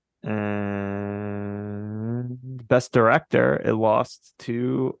 And best director, it lost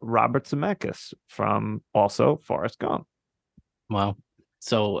to Robert Zemeckis from also Forrest Gump. Wow.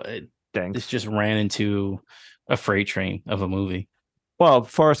 So this just ran into a freight train of a movie. Well,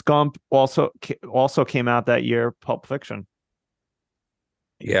 Forrest Gump also came out that year. Pulp Fiction.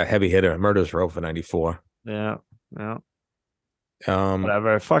 Yeah, heavy hitter. Murder's Row for 94. Yeah.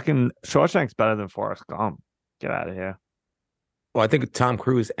 Whatever. Fucking Shawshank's better than Forrest Gump. Get out of here. Well, I think Tom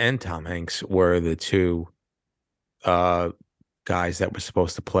Cruise and Tom Hanks were the two guys that were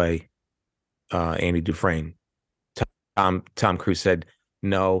supposed to play Andy Dufresne. Tom Cruise said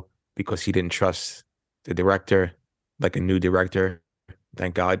no because he didn't trust the director, like a new director.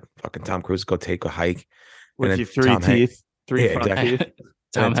 Thank God, fucking Tom Cruise go take a hike with your three teeth, three front teeth.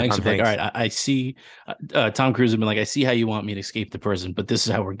 Tom Hanks was like, all right, I see. Tom Cruise would be like, I see how you want me to escape the prison, but this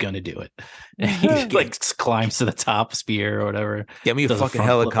is how we're gonna do it. And he like climbs to the top spear or whatever. Get me a fucking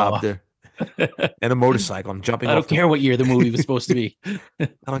helicopter and a motorcycle. I'm jumping. I don't care what year the movie was supposed to be. I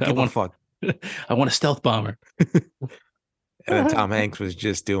don't give a fuck. I want a stealth bomber. And then Tom Hanks was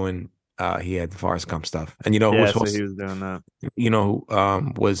just doing. He had the Forrest Gump stuff, and you know who was supposed he was doing that. You know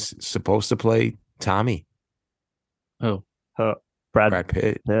who was supposed to play Tommy? Oh, Brad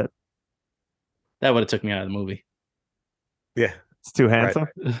Pitt. That would have took me out of the movie. Yeah, it's too handsome.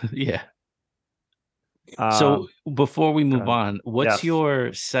 Yeah. So before we move on, what's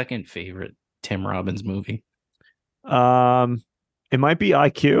your second favorite Tim Robbins movie? It might be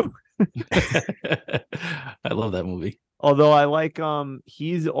IQ. I love that movie. Although I like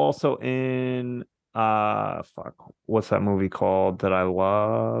he's also in what's that movie called that I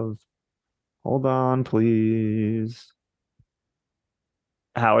love? Hold on, please.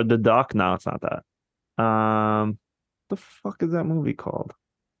 Howard the Duck? No, it's not that. The fuck is that movie called?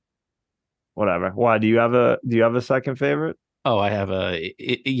 Whatever. Why do you have a second favorite? Oh, I have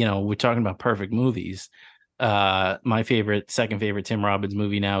we're talking about perfect movies. My second favorite Tim Robbins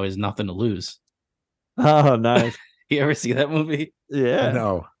movie now is Nothing to Lose. Oh, nice. You ever see that movie? Yeah.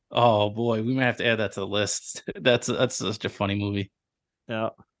 No. Oh boy, we might have to add that to the list. That's such a funny movie. Yeah.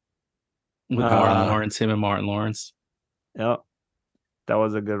 With Martin Lawrence, him and Martin Lawrence. Yeah. That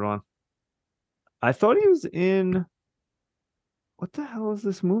was a good one. I thought he was in what the hell is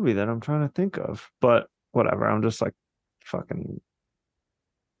this movie that I'm trying to think of? But whatever. I'm just like fucking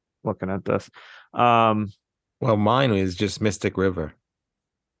looking at this. Well, mine is just Mystic River.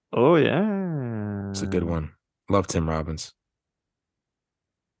 Oh yeah. It's a good one. Love Tim Robbins.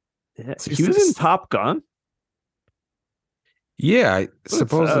 Yeah. He was in Top Gun. Yeah,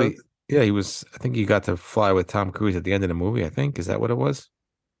 supposedly. Yeah, he was. I think he got to fly with Tom Cruise at the end of the movie. I think is that what it was?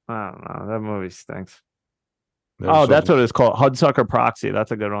 I don't know. That movie stinks. That's what it's called. Hudsucker Proxy.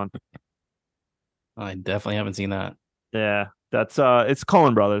 That's a good one. I definitely haven't seen that. Yeah, that's it's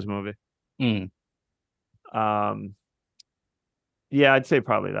Coen Brothers movie. Yeah, I'd say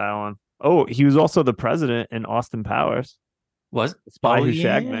probably that one. Oh, he was also the president in Austin Powers. Was Spy Who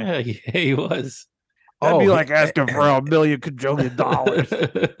Shagged Me? Yeah, he was. That'd be like asking for $1 million quadrillion dollars.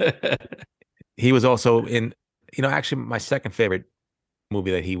 He was also in. Actually, my second favorite movie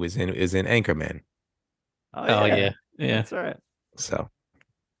that he was in is in Anchorman. Oh yeah, that's right. So,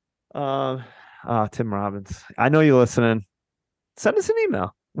 Tim Robbins, I know you're listening. Send us an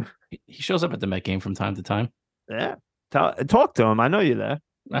email. He shows up at the Met game from time to time. Yeah, talk to him. I know you're there.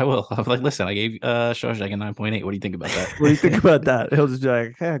 I will. I'm like, listen, I gave Shawshank a 9.8. What do you think about that? What do you think about that? He'll just be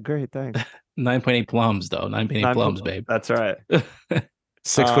like, yeah, great, thanks. 9.8 plums, though. 9.8 plums, babe. That's right.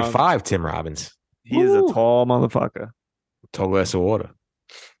 6'5", Tim Robbins. He is a tall motherfucker. Tall glass of water.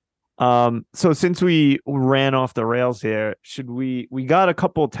 So since we ran off the rails here, should we got a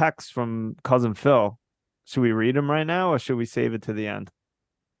couple texts from cousin Phil. Should we read them right now or should we save it to the end?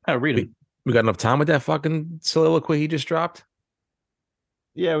 Read them. We got enough time with that fucking soliloquy he just dropped?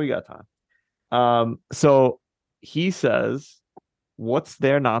 Yeah, we got time. So he says, what's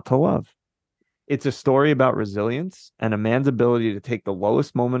there not to love? It's a story about resilience and a man's ability to take the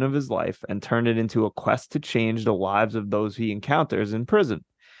lowest moment of his life and turn it into a quest to change the lives of those he encounters in prison,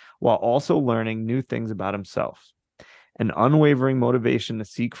 while also learning new things about himself. An unwavering motivation to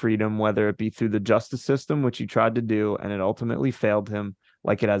seek freedom, whether it be through the justice system, which he tried to do, and it ultimately failed him,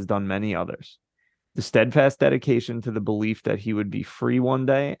 like it has done many others. The steadfast dedication to the belief that he would be free one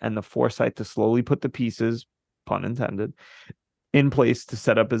day, and the foresight to slowly put the pieces, pun intended, in place to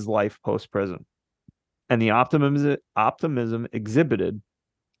set up his life post-prison. And the optimism exhibited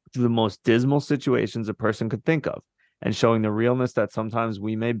through the most dismal situations a person could think of, and showing the realness that sometimes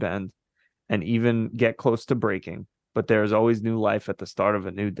we may bend and even get close to breaking, but there is always new life at the start of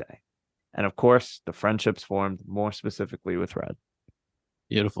a new day. And of course, the friendships formed, more specifically with Red.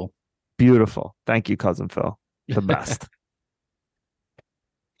 Beautiful. Beautiful. Thank you, Cousin Phil. The best.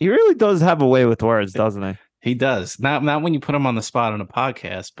 He really does have a way with words, doesn't he? He does. Not when you put him on the spot on a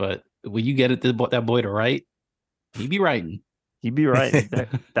podcast, but when you get that boy to write, he be writing. He'd be right.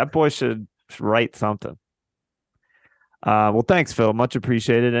 That boy should write something. Well, thanks, Phil. Much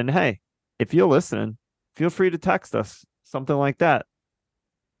appreciated. And hey, if you're listening, feel free to text us something like that,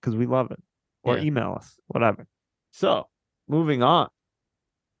 because we love it. Or email us, whatever. So, moving on.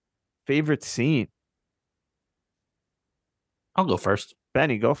 Favorite scene? I'll go first.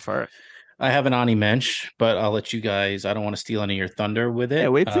 Benny, go first. I have an Ani Mensch, but I'll let you guys. I don't want to steal any of your thunder with it. Yeah,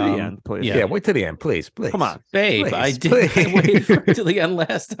 wait till the end, please. Yeah, wait till the end, please. Come on, babe. Please, I did. I waited for till the end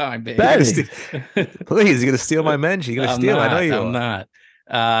last time, babe. Please, you're gonna steal my mensch. You're gonna steal. I know you. I'm not.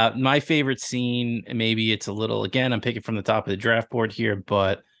 My favorite scene. Maybe it's a little. Again, I'm picking from the top of the draft board here,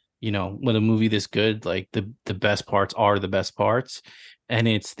 but you know, when a movie this good, like the best parts are the best parts, and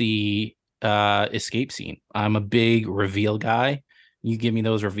it's the escape scene. I'm a big reveal guy. You give me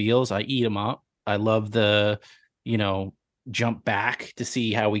those reveals, I eat them up. I love the, jump back to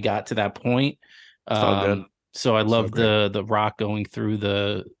see how we got to that point. So I love the Rock going through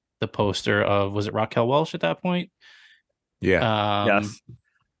the poster of, was it Raquel Welch at that point? Yeah. Yes.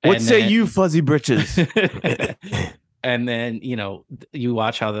 What say you, fuzzy britches? And then, you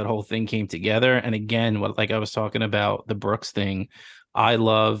watch how that whole thing came together. And again, like I was talking about the Brooks thing, I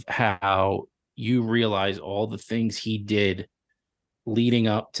love how you realize all the things he did leading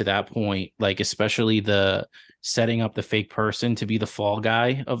up to that point, like especially the setting up the fake person to be the fall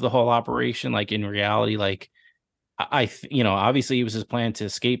guy of the whole operation. Like in reality, like obviously it was his plan to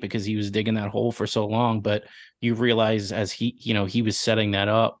escape because he was digging that hole for so long, but you realize as he was setting that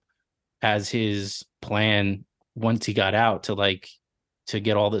up as his plan once he got out to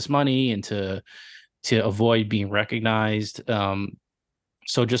get all this money and to avoid being recognized.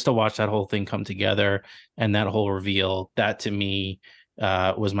 So just to watch that whole thing come together and that whole reveal, that to me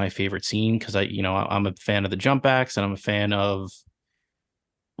was my favorite scene, because I'm a fan of the jump backs, and I'm a fan of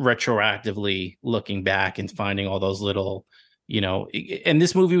retroactively looking back and finding all those little, and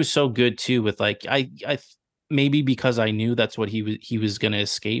this movie was so good too with like, I maybe because I knew that's what he was going to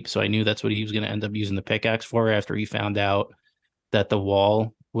escape. So I knew that's what he was going to end up using the pickaxe for after he found out that the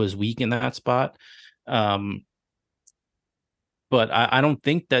wall was weak in that spot. But I don't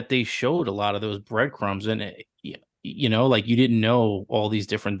think that they showed a lot of those breadcrumbs. And, like you didn't know all these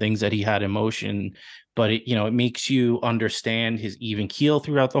different things that he had in motion. But, it makes you understand his even keel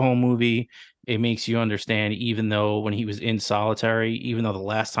throughout the whole movie. It makes you understand, even though when he was in solitary, even though the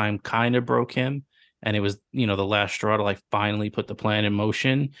last time kind of broke him and it was, the last straw to like finally put the plan in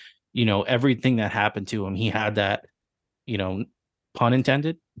motion, everything that happened to him, he had that, pun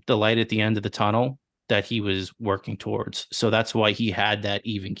intended, the light at the end of the tunnel that he was working towards. So that's why he had that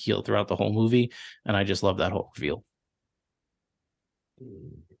even keel throughout the whole movie. And I just love that whole reveal.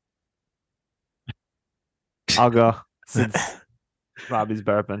 I'll go since Robbie's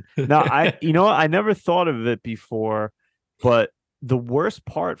burping. Now, I never thought of it before, but the worst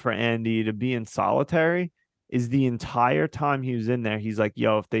part for Andy to be in solitary is the entire time he was in there, he's like,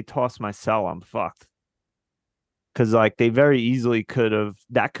 yo, if they toss my cell, I'm fucked. Because like they very easily could have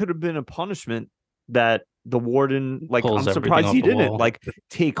been a punishment that the warden, like, I'm surprised he didn't like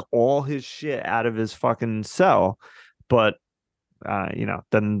take all his shit out of his fucking cell. But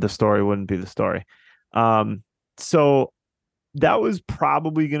then the story wouldn't be the story. So that was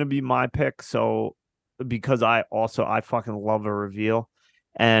probably going to be my pick. So because I fucking love a reveal,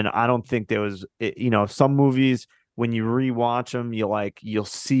 and I don't think there was, some movies when you rewatch them, you'll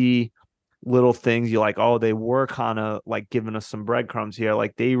see little things. You're like, oh, they were kind of like giving us some breadcrumbs here.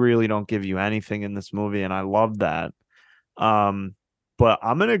 Like they really don't give you anything in this movie, and I love that. But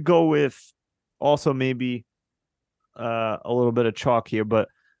I'm gonna go with also maybe a little bit of chalk here, but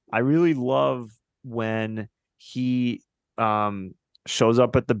I really love when he shows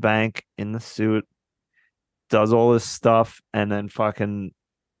up at the bank in the suit, does all this stuff, and then fucking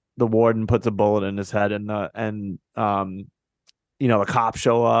the warden puts a bullet in his head, and the cops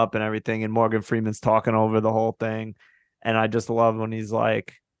show up and everything, and Morgan Freeman's talking over the whole thing. And I just love when he's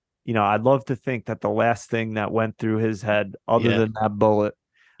like, I'd love to think that the last thing that went through his head, other than that bullet,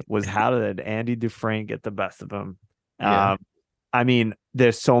 was how did Andy Dufresne get the best of him? Yeah. I mean,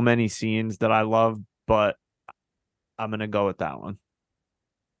 there's so many scenes that I love, but I'm gonna go with that one.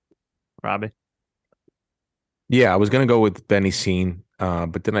 Robbie? Yeah, I was gonna go with Benny scene,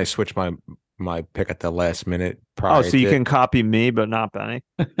 but then I switched my pick at the last minute Oh, prior so you to. can copy me, but not Benny?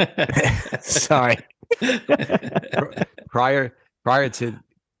 Sorry. prior prior to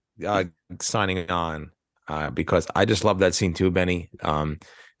uh, signing on, because I just love that scene too, Benny.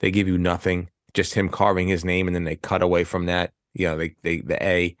 They give you nothing, just him carving his name, and then they cut away from that. You know, they the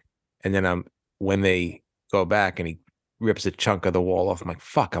A, and then when they go back and he rips a chunk of the wall off, I'm like,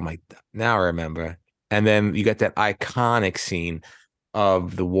 fuck. I'm like, now I remember. And then you get that iconic scene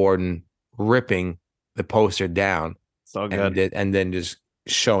of the warden ripping the poster down So and good. then just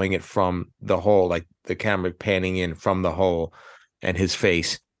showing it from the hole, like the camera panning in from the hole and his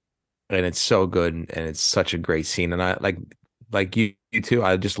face, and it's so good and it's such a great scene. And I like you too.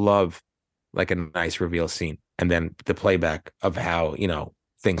 I just love like a nice reveal scene, and then the playback of how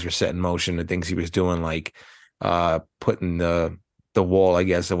things were set in motion, the things he was doing, like putting the wall, I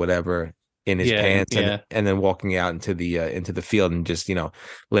guess, or whatever in his Yeah, pants, yeah. and then walking out into the field and just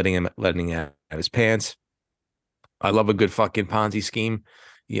letting out his pants. I love a good fucking Ponzi scheme.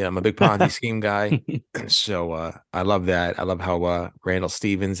 Yeah, I'm a big Ponzi scheme guy. So I love that. I love how Randall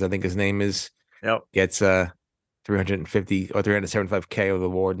Stevens, I think his name is, Yep. gets 350 or 375K of the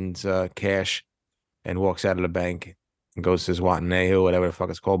warden's cash and walks out of the bank and goes to his Watanabe, whatever the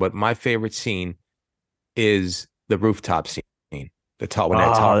fuck it's called. But my favorite scene is the rooftop scene. The top when they're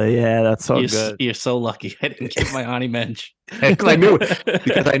Oh, yeah, that's so You're, good. you're so lucky I didn't get my Ani Mensch. I knew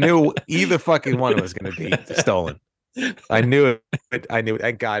because I knew either fucking one was going to be stolen. I knew it. I knew it.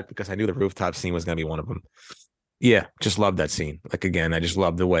 Thank God, because I knew the rooftop scene was going to be one of them. Yeah, just love that scene. Like, again, I just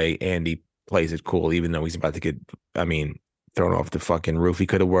love the way Andy plays it cool, even though he's about to get, I mean, thrown off the fucking roof. He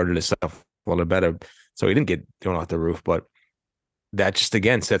could have worded his stuff a little better, so he didn't get thrown off the roof. But that just,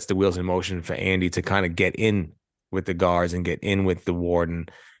 again, sets the wheels in motion for Andy to kind of get in with the guards and get in with the warden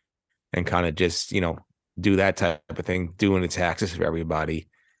and kind of just, do that type of thing, doing the taxes for everybody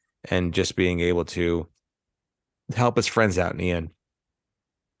and just being able to help his friends out in the end.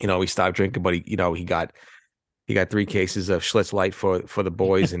 He stopped drinking, but he got 3 cases of Schlitz Light for the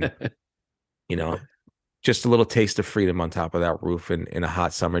boys, and just a little taste of freedom on top of that roof in a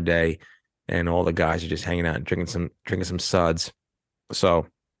hot summer day, and all the guys are just hanging out and drinking some suds. So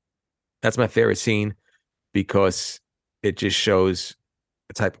that's my favorite scene because it just shows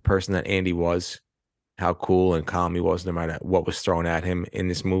the type of person that Andy was, how cool and calm he was no matter what was thrown at him in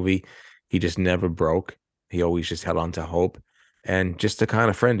this movie. He just never broke. He always just held on to hope, and just the kind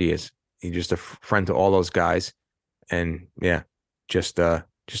of friend he is. He's just a friend to all those guys. And yeah, just a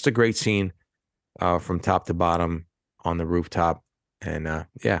great scene from top to bottom on the rooftop. And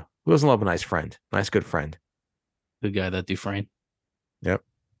yeah, who doesn't love a nice friend? Nice, good friend. Good guy, that Dufresne. Yep.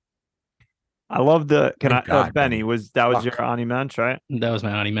 I love the Thank God, Benny Benny. that was Fuck. your Ani Mensch, right? That was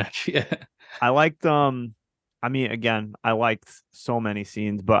my Ani Mensch. Yeah. I liked I mean, again, I liked so many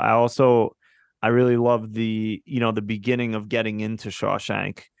scenes, but I really loved the beginning of getting into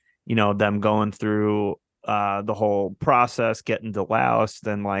Shawshank, them going through the whole process, getting to Laos,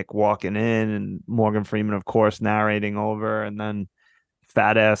 then like walking in, and Morgan Freeman, of course, narrating over, and then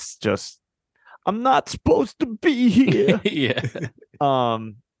fat ass just, I'm not supposed to be here. Yeah.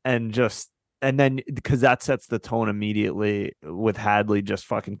 And then because that sets the tone immediately with Hadley just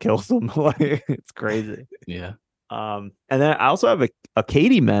fucking kills him. Like, it's crazy. Yeah. And then I also have a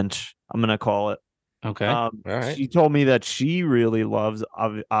Katie Mensch, I'm gonna call it. Okay. All right. She told me that she really loves,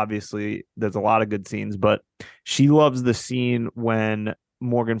 obviously there's a lot of good scenes, but she loves the scene when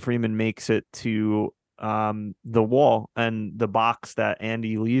Morgan Freeman makes it to the wall and the box that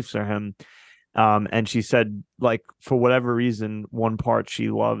Andy leaves for him. And she said, like, for whatever reason, one part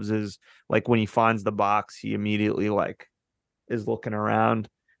she loves is like when he finds the box, he immediately like is looking around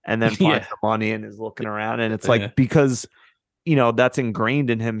and then finds the money and is looking around. And it's like, because, that's ingrained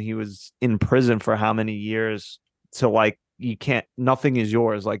in him. He was in prison for how many years? So like, nothing is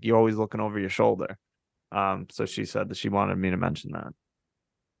yours. Like, you're always looking over your shoulder. So she said that she wanted me to mention that.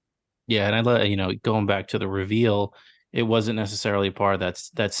 Yeah. And I let, going back to the reveal, it wasn't necessarily part of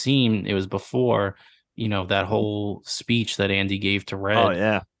that scene. It was before, that whole speech that Andy gave to Red. Oh,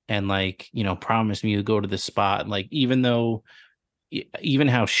 yeah. And like, promised me to go to the spot. Like, even how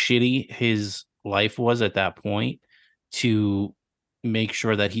shitty his life was at that point, to make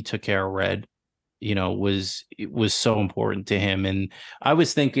sure that he took care of Red, was so important to him. And I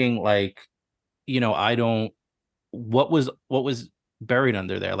was thinking, like, what was buried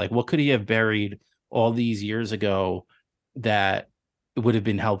under there? Like, what could he have buried all these years ago that would have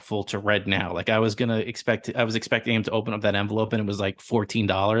been helpful to Red now. Like I was expecting him to open up that envelope and it was like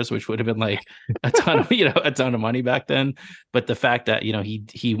 $14, which would have been like a ton of, a ton of money back then. But the fact that,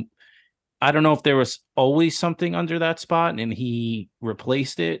 he I don't know if there was always something under that spot and he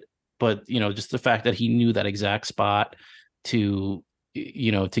replaced it, but just the fact that he knew that exact spot to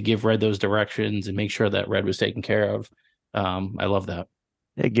to give Red those directions and make sure that Red was taken care of. I love that.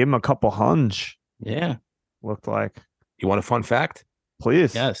 Yeah, give him a couple hunch. Yeah. Looked like. You want a fun fact?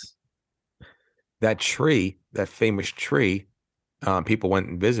 Please. Yes. That tree, that famous tree, people went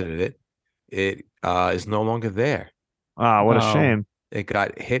and visited it. It is no longer there. Ah, what a shame. It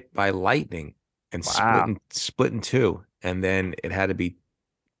got hit by lightning and split in two. And then it had to be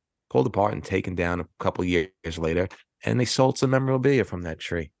pulled apart and taken down a couple of years later. And they sold some memorabilia from that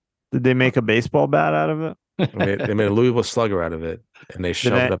tree. Did they make a baseball bat out of it? They made a Louisville Slugger out of it, and they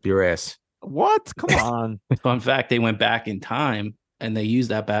shoved it up your ass. What? Come on. Fun fact, they went back in time and they used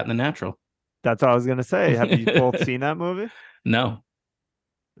that bat in The Natural. That's what I was going to say. Have you both seen that movie? No.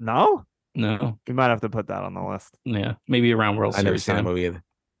 No? No. We might have to put that on the list. Yeah. Maybe around World Series. I never seen that movie either.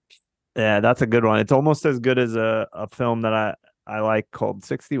 Yeah, that's a good one. It's almost as good as a film that I like called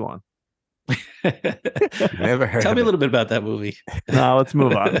 61. Never heard Tell of me it. a little bit about that movie. No, let's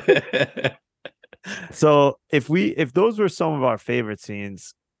move on. So if those were some of our favorite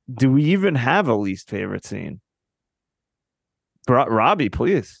scenes, do we even have a least favorite scene? Robbie,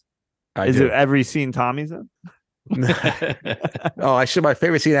 please. Is it every scene Tommy's in? Oh, my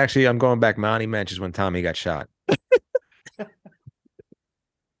favorite scene, actually, I'm going back. Monty mentions when Tommy got shot.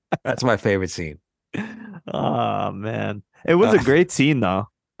 That's my favorite scene. Oh, man. It was a great scene, though.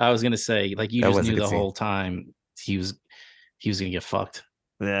 I was going to say, like, you That just was a knew good the scene. whole time he was going to get fucked.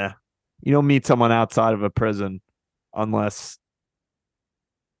 Yeah. You don't meet someone outside of a prison unless.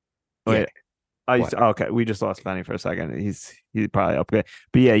 Wait. Okay. We just lost Benny for a second. He's probably up there.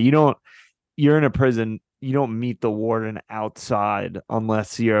 But yeah, you're in a prison. You don't meet the warden outside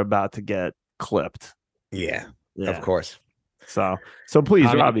unless you're about to get clipped. Yeah. Of course. So please,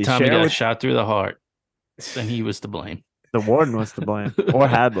 Robbie, Tommy share got shot through the heart. And he was to blame. The warden was to blame, or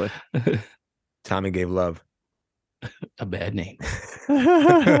Hadley. Tommy gave love a bad name.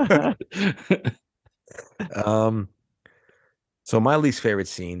 So my least favorite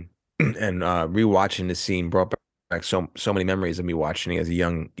scene, and rewatching the scene brought back so many memories of me watching it as a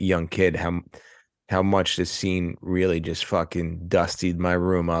young kid. How much this scene really just fucking dustied my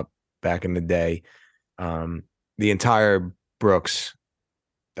room up back in the day. The entire Brooks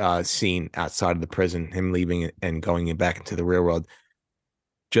scene outside of the prison, him leaving and going back into the real world,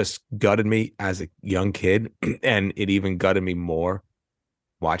 just gutted me as a young kid, and it even gutted me more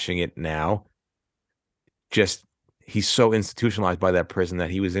watching it now. Just he's so institutionalized by that prison that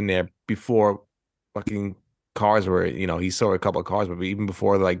he was in there before fucking cars were, he saw a couple of cars, but even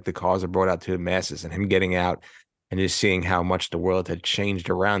before like the cars were brought out to the masses, and him getting out and just seeing how much the world had changed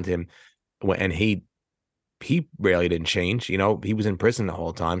around him. And he rarely didn't change. He was in prison the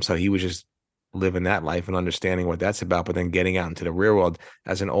whole time, so he was just living that life and understanding what that's about. But then getting out into the real world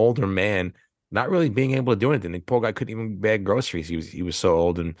as an older man, not really being able to do anything. The poor guy couldn't even bag groceries. He was so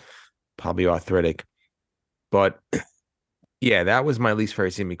old and probably arthritic. But yeah, that was my least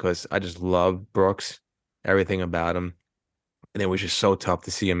favorite scene because I just loved Brooks, everything about him. And it was just so tough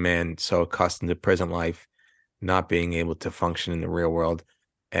to see a man so accustomed to prison life, not being able to function in the real world.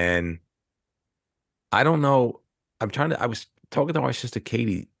 And I don't know. I was talking to our sister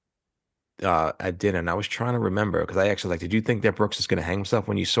Katie at dinner, and I was trying to remember because I actually did you think that Brooks is going to hang himself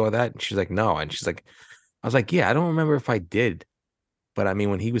when you saw that? And she's like, no. And she's like, I was like, yeah, I don't remember if I did. But I mean,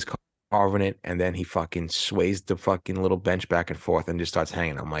 when he was carving it and then he fucking sways the fucking little bench back and forth and just starts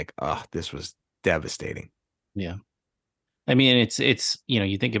hanging, I'm like, oh, this was devastating. Yeah. I mean, it's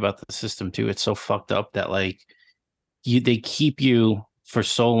you think about the system too. It's so fucked up that they keep you for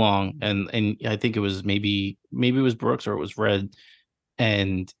so long, and I think it was maybe it was Brooks or it was Red,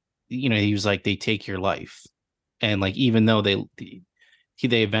 and he was like, they take your life, and even though they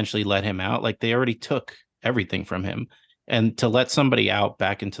eventually let him out, they already took everything from him, and to let somebody out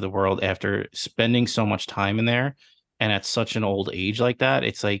back into the world after spending so much time in there and at such an old age like that,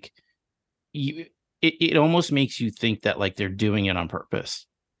 it's like it almost makes you think that they're doing it on purpose.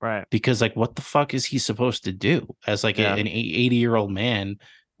 Right. Because what the fuck is he supposed to do as an 80-year-old man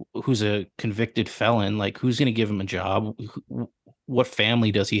who's a convicted felon? Who's going to give him a job? What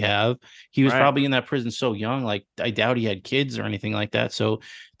family does he have? He was probably in that prison so young. I doubt he had kids or anything like that. So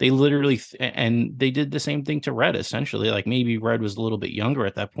they literally, and they did the same thing to Red, essentially. Maybe Red was a little bit younger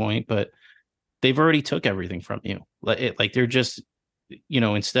at that point, but they've already took everything from you. They're just,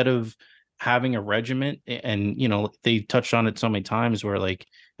 instead of having a regiment, and they touched on it so many times where like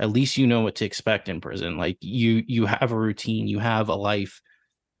at least you know what to expect in prison. Like you have a routine, you have a life,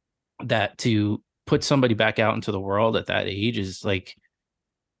 that to put somebody back out into the world at that age is like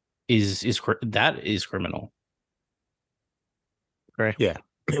that is criminal. Great. Yeah,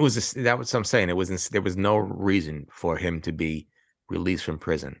 that was what I'm saying. There was no reason for him to be released from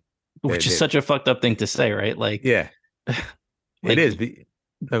prison, which is such a fucked up thing to say, right? Like, yeah, like, it is.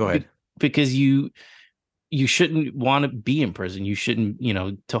 No, go ahead. Because you shouldn't want to be in prison. You shouldn't,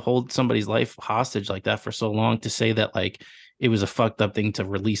 to hold somebody's life hostage like that for so long, to say that like it was a fucked up thing to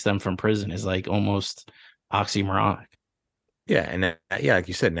release them from prison is like almost oxymoronic. Yeah, and yeah, like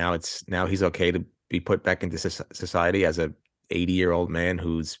you said, now he's okay to be put back into society as a 80-year-old man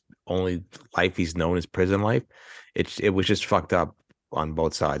whose only life he's known is prison life. It was just fucked up on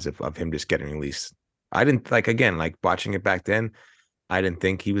both sides of him just getting released. I didn't like watching it back then. I didn't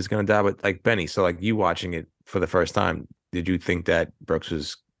think he was gonna die, but like Benny, so like you watching it for the first time, did you think that Brooks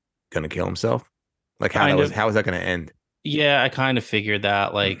was gonna kill himself? Like how was that gonna end? Yeah, I kind of figured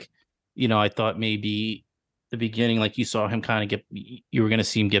that. Like, I thought maybe the beginning, like you saw him kind of you were going to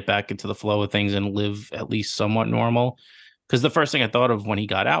see him get back into the flow of things and live at least somewhat normal. Because the first thing I thought of when he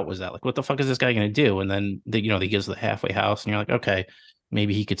got out was that, like, what the fuck is this guy going to do? And then, they gives the halfway house, and you're like, okay,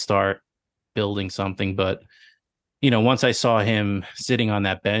 maybe he could start building something. But, once I saw him sitting on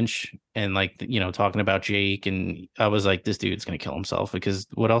that bench and like, talking about Jake, and I was like, this dude's going to kill himself, because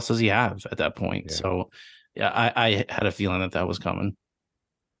what else does he have at that point? Yeah. So yeah, I had a feeling that was coming.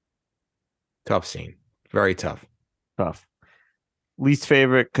 Tough scene. Very tough. Tough. Least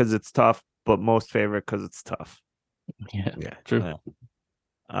favorite because it's tough, but most favorite because it's tough. Yeah, true.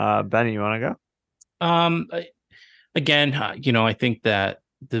 Yeah. Benny, you want to go? Again, I think that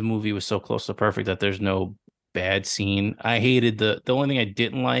the movie was so close to perfect that there's no bad scene. I hated the only thing I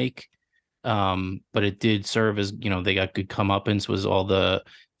didn't like, but it did serve as, they got good comeuppance, was all the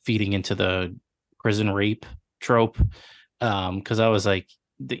feeding into the prison rape trope. Because I was like,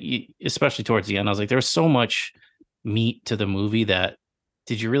 especially towards the end, I was like, there was so much meat to the movie that,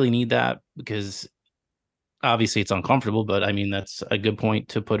 did you really need that? Because obviously it's uncomfortable, but I mean, that's a good point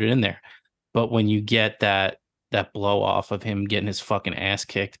to put it in there. But when you get that blow off of him getting his fucking ass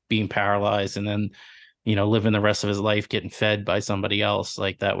kicked, being paralyzed, and then, living the rest of his life getting fed by somebody else,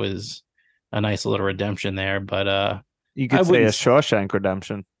 like that was a nice little redemption there. But you could say a Shawshank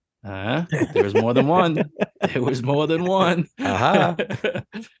Redemption. There was more than one. There was more than one.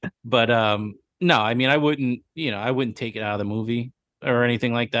 But no, I mean, I wouldn't take it out of the movie or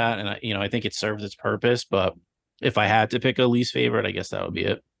anything like that. And I think it served its purpose. But if I had to pick a least favorite, I guess that would be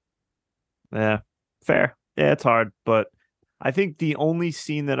it. Yeah, fair. Yeah, it's hard, but I think the only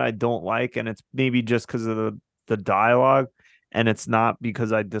scene that I don't like, and it's maybe just because of the dialogue, and it's not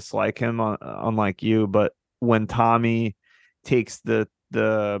because I dislike him, unlike you, but when Tommy takes the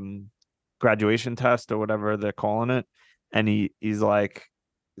graduation test or whatever they're calling it, and he's like,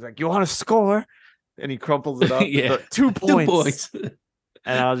 you want to score, and he crumples it up. Yeah. 2 points.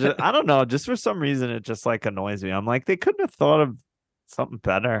 And I don't know, just for some reason it just like annoys me. I'm like, they couldn't have thought of something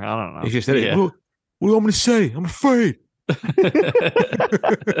better. I don't know. He just said, yeah. What do you want me to say? I'm afraid.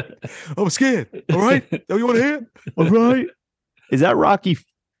 I'm scared. All right, that you want to hear? All right. Is that Rocky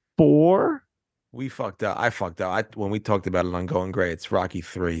 4? We fucked up. I fucked up. When we talked about it on Going Gray, it's Rocky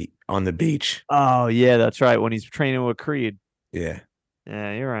 3 on the beach. Oh, yeah, that's right. When he's training with Creed. Yeah.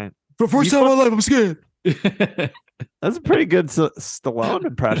 Yeah, you're right. For the first time in my life, I'm scared. That's a pretty good Stallone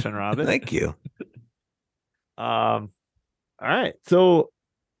impression, Robin. Thank you. All right. So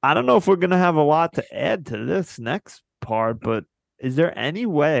I don't know if we're going to have a lot to add to this next part, but is there any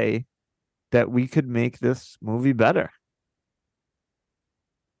way that we could make this movie better?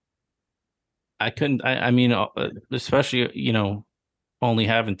 I couldn't. I mean, especially only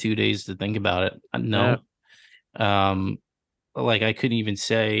having 2 days to think about it. No, like I couldn't even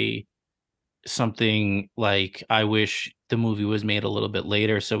say something like, I wish the movie was made a little bit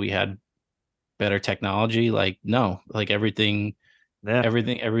later so we had better technology. Like, no, like everything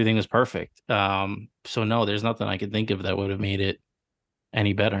was perfect. So no, there's nothing I could think of that would have made it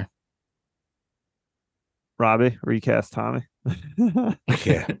any better. Robbie, recast Tommy.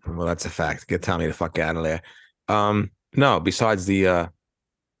 Yeah, well, that's a fact. Get Tommy the fuck out of there. No, besides the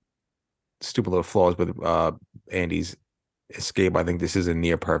stupid little flaws with Andy's escape, I think this is a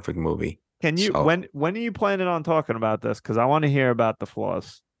near perfect movie. Can you when are you planning on talking about this? Because I want to hear about the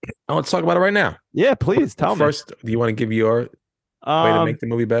flaws. Oh, let's talk about it right now. Yeah, please tell me. First, do you want to give your way to make the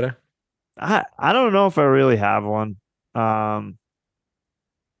movie better? I don't know if I really have one.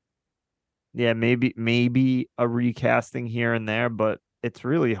 Yeah, maybe a recasting here and there, but it's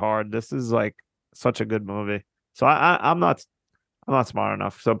really hard. This is like such a good movie. So I'm not smart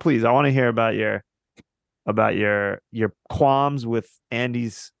enough. So please, I want to hear about your qualms with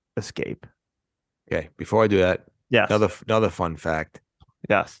Andy's escape. Okay, before I do that, Yes. another fun fact.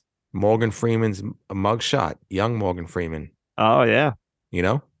 Yes. Morgan Freeman's mugshot, young Morgan Freeman. Oh yeah. You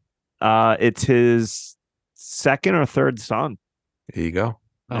know? It's his second or third son. There you go.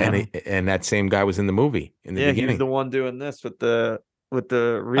 Oh, And that same guy was in the movie in the beginning. He's the one doing this with the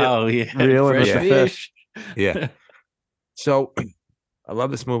oh yeah, reeling with fresh the fish. Yeah. So I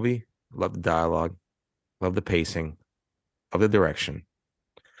love this movie. Love the dialogue. Love the pacing. Love the direction.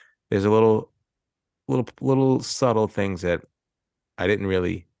 There's a little subtle things that I didn't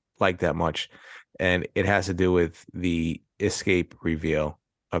really like that much. And it has to do with the escape reveal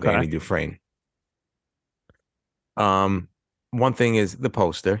of Andy Dufresne. One thing is the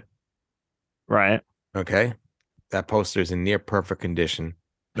poster. Right. Okay. That poster is in near perfect condition.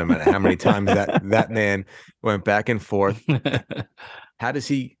 No matter how many times that man went back and forth. How does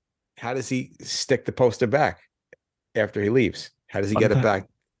he stick the poster back after he leaves? How does he get it back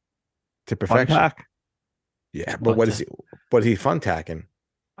to perfection? Fun tack? Yeah, but what is he fun tacking?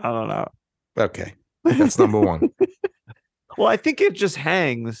 I don't know. Okay. That's number one. Well, I think it just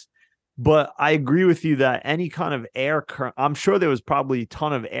hangs, but I agree with you that any kind of air current, I'm sure there was probably a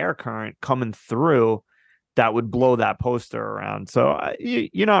ton of air current coming through that would blow that poster around. So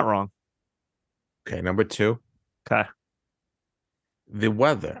you're not wrong. Okay, number two. Okay. The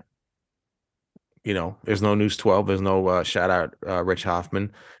weather. You know, there's no News 12. There's no shout out Rich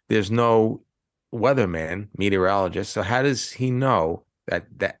Hoffman. There's no weatherman, meteorologist. So how does he know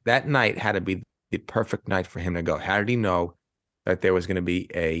that night had to be the perfect night for him to go? How did he know that there was going to be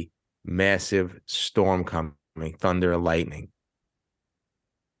a massive storm coming, thunder, lightning?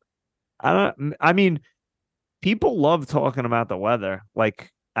 I mean, people love talking about the weather,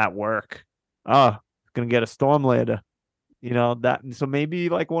 like at work. Oh, gonna get a storm later. You know that. So maybe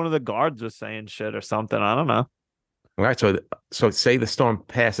like one of the guards was saying shit or something. I don't know. All right. So say the storm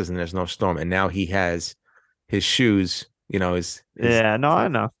passes and there's no storm, and now he has his shoes. You know, I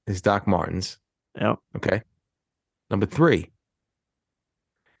know. His Doc Martens. Yep. Okay. Number three.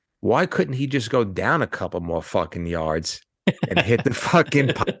 Why couldn't he just go down a couple more fucking yards and hit the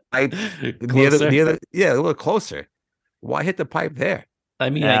fucking pipe near the a little closer? Why hit the pipe there?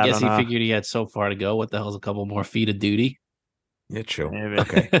 I mean, I guess he figured he had so far to go. What the hell's a couple more feet of duty? Yeah, true. Maybe.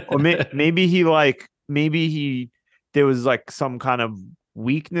 Okay. Or maybe there was like some kind of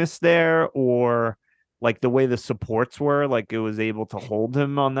weakness there, or like the way the supports were, like it was able to hold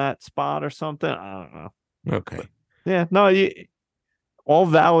him on that spot or something. I don't know. Okay. But, yeah, no, all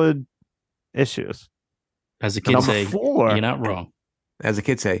valid issues. As a kid say, 4, you're not wrong. As a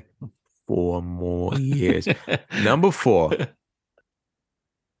kid say, 4 more years. Number 4.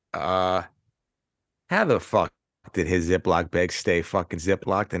 How the fuck did his Ziploc bag stay fucking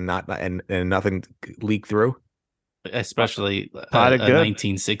ziplocked and nothing leak through? Especially a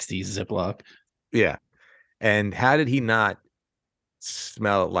 1960s Ziploc. Yeah. And how did he not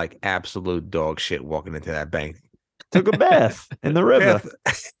smell like absolute dog shit walking into that bank? Took a bath in the river.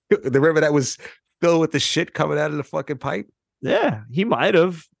 The river that was filled with the shit coming out of the fucking pipe? Yeah, he might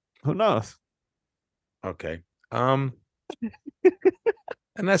have. Who knows? Okay. And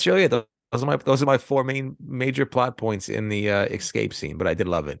that's really it. Those are my 4 major plot points in the escape scene, but I did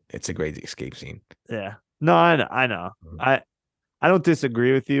love it. It's a great escape scene. Yeah. No, I know. I don't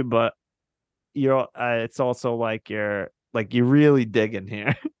disagree with you, but it's also like you're really digging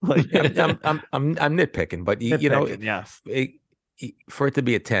here. Like I'm nitpicking, but you know, yes. For it to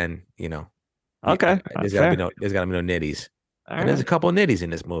be a 10, you know. Okay. There's gotta be no nitties. And there's a couple of nitties in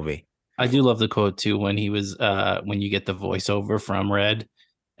this movie. I do love the quote too when he was when you get the voiceover from Red,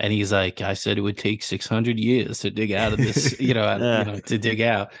 and he's like, "I said it would take 600 years to dig out of this, to dig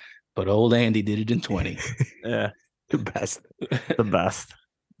out, but old Andy did it in 20." Yeah, the best.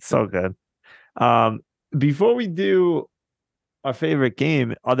 So good. Before we do our favorite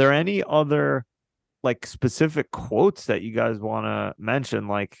game, are there any other like specific quotes that you guys want to mention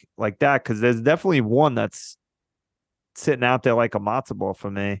like that? Because there's definitely one that's sitting out there like a matzo ball for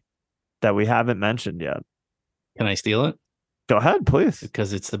me that we haven't mentioned yet. Can I steal it? Go ahead, please.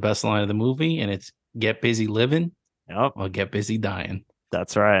 Because it's the best line of the movie, and it's "Get busy living, or get busy dying."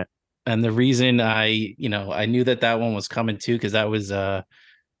 That's right. And the reason I knew that one was coming too, because that was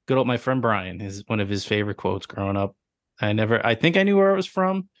good old my friend Brian, is one of his favorite quotes growing up. I think I knew where it was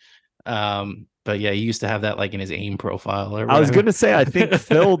from. But yeah, he used to have that like in his AIM profile. Or I was going to say, I think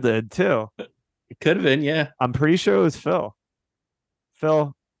Phil did too. It could have been, yeah. I'm pretty sure it was Phil.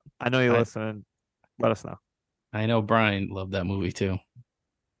 Phil, I know you're listening. Let us know. I know Brian loved that movie too.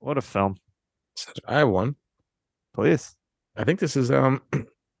 What a film. I have one. Please. I think this is from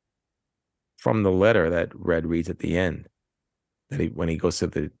the letter that Red reads at the end. That when he goes to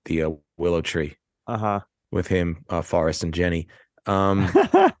the willow tree with him, Forrest and Jenny. From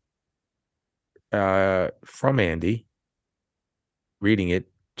Andy, reading it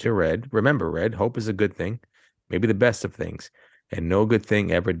to Red. Remember, Red, hope is a good thing, maybe the best of things, and no good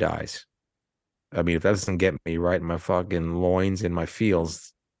thing ever dies. I mean, if that doesn't get me right in my fucking loins and my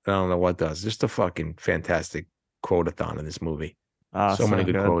feels, I don't know what does. Just a fucking fantastic quote-a-thon in this movie. So many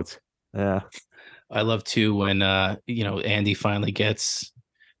good quotes. Yeah. I love too when Andy finally gets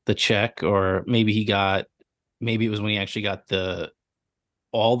the check, or maybe it was when he actually got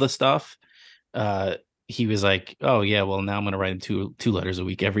all the stuff. He was like, "Oh yeah, well now I'm gonna write him two letters a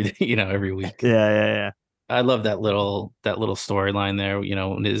week every day, every week." Yeah. I love that little storyline there.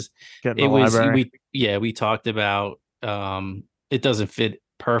 We talked about it doesn't fit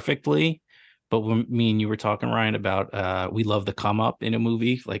perfectly, but when me and you were talking, Ryan, about we love the come up in a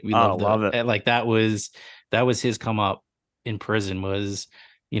movie, like we love it. Like that was his come up in prison, was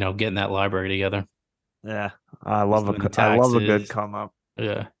getting that library together. Yeah, I love a good come up.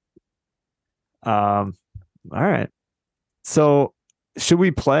 Yeah. All right. So should we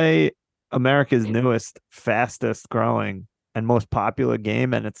play America's newest, fastest growing, and most popular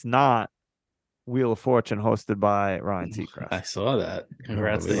game? And it's not Wheel of Fortune, hosted by Ryan Seacrest. I saw that.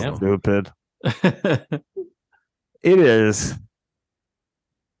 Congrats to him. Stupid. It is.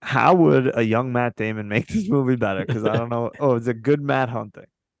 How would a young Matt Damon make this movie better? Because I don't know. Oh, it's a good Matt Hunting.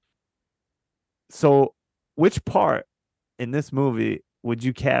 So, which part in this movie would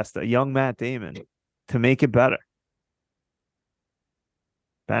you cast a young Matt Damon to make it better?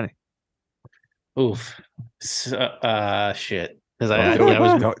 Benny. Oof. Shit. Because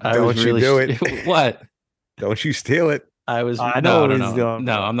don't you do it. What? Don't you steal it. I was. I know what he's doing.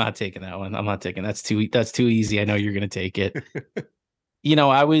 No, I'm not taking that one. I'm not taking. That's too easy. I know you're gonna take it.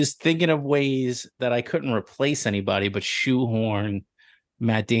 I was thinking of ways that I couldn't replace anybody, but shoehorn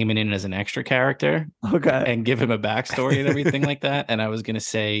Matt Damon in as an extra character, and give him a backstory and everything like that. And I was gonna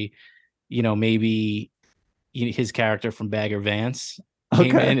say, maybe his character from Bagger Vance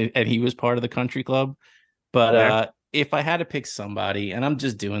came in and he was part of the country club. But if I had to pick somebody, and I'm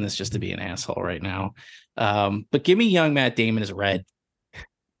just doing this just to be an asshole right now, but give me young Matt Damon as Red.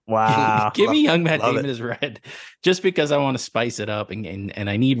 Wow. Give me young Matt Damon as Red, just because I want to spice it up, and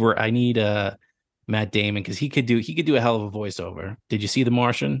I need Matt Damon, because he could do a hell of a voiceover. Did you see The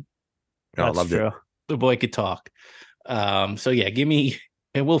Martian? I loved it. The boy could talk. So yeah, give me,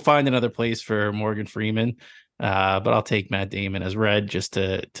 and we'll find another place for Morgan Freeman. But I'll take Matt Damon as Red, just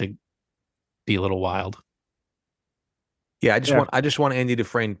to be a little wild. Yeah, I just want Andy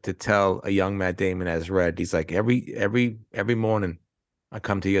Dufresne to tell a young Matt Damon as Red. He's like, every morning I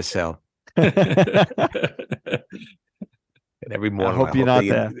come to your cell. And every morning I hope you're not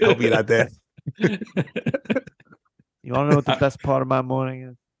there. Hope you're not there. You want to know what the best part of my morning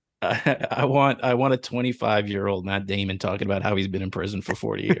is? I want a 25-year-old Matt Damon talking about how he's been in prison for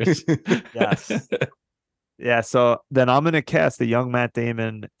 40 years. Yes. Yeah, so then I'm going to cast a young Matt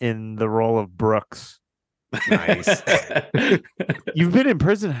Damon in the role of Brooks. Nice. You've been in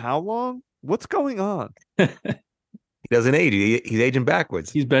prison how long? What's going on? He doesn't age. He's aging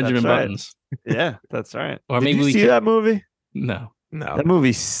backwards. He's Benjamin Buttons. Yeah, that's right. Or Did maybe you see that movie? No. That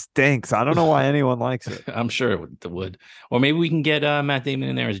movie stinks. I don't know why anyone likes it. I'm sure it would. Or maybe we can get Matt Damon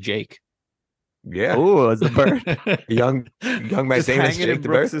in there as Jake. Yeah. Oh, as the bird. young Matt Damon as Jake the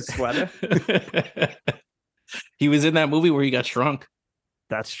bird. Sweater. He was in that movie where he got shrunk.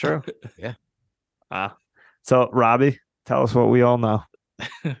 That's true. Yeah. So, Robbie, tell us what we all know.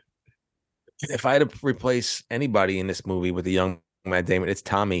 If I had to replace anybody in this movie with a young Matt Damon, it's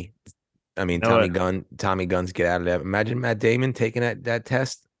Tommy. I mean, Tommy Guns, get out of there. Imagine Matt Damon taking that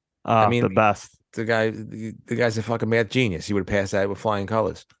test. I mean, the best. The guy's a fucking math genius. He would have passed that with flying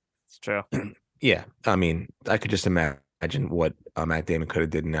colors. It's true. Yeah. I mean, I could just imagine what Matt Damon could have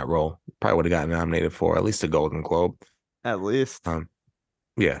did in that role. Probably would have gotten nominated for at least a Golden Globe. At least.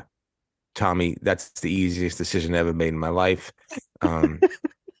 Yeah. Tommy, that's the easiest decision I ever made in my life. I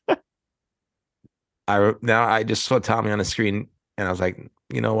just saw Tommy on the screen and I was like,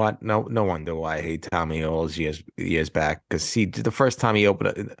 you know what? No wonder why I hate Tommy all those years back. Because the first time he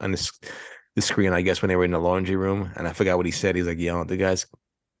opened on the screen, I guess when they were in the laundry room, and I forgot what he said. He's like yelling at the guys.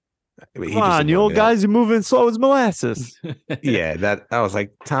 Come on, you old guys, you're moving slow as molasses. Yeah, I was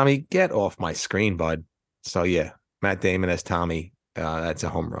like, Tommy, get off my screen, bud. So yeah, Matt Damon as Tommy, that's a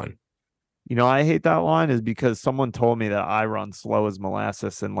home run. I hate that line is because someone told me that I run slow as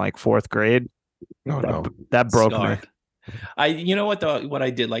molasses in like 4th grade. No. That broke me. You know what I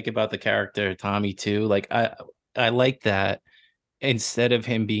did like about the character Tommy too? Like I like that instead of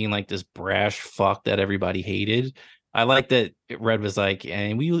him being like this brash fuck that everybody hated, I like that Red was like,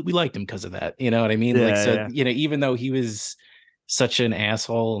 and we liked him because of that. You know what I mean? Like, so, Yeah. you know, even though he was such an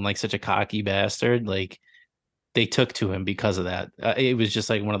asshole and like such a cocky bastard, like they took to him because of that. It was just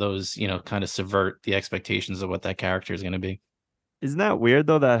like one of those, you know, kind of subvert the expectations of what that character is going to be. Isn't that weird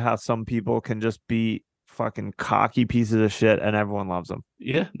though, that how some people can just be fucking cocky pieces of shit and everyone loves them?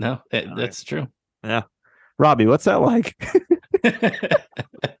 Yeah, no, that's true. Yeah. Robbie, what's that like?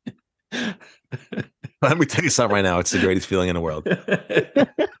 Let me tell you something right now. It's the greatest feeling in the world.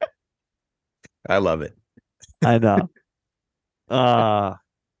 I love it. I know.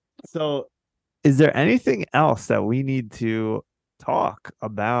 So is there anything else that we need to talk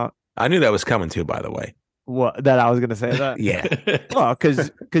about? I knew that was coming too, by the way. What, that I was gonna say that? Yeah. Well,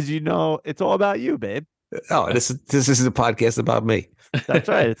 because you know it's all about you, babe. Oh, this is a podcast about me. That's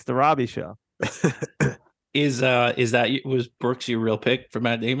right. It's the Robbie show. Is that was Brooks your real pick for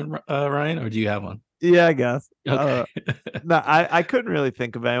Matt Damon, Ryan, or do you have one? Yeah, I guess. Okay. No, I couldn't really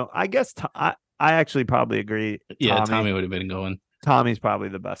think of anyone. I guess I actually probably agree. Yeah, Tommy would have been going. Tommy's probably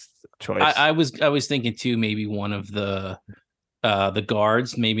the best choice. I was thinking too, maybe one of the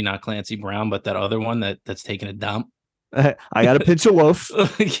guards, maybe not Clancy Brown, but that other one that's taking a dump. I got to pinch a loaf.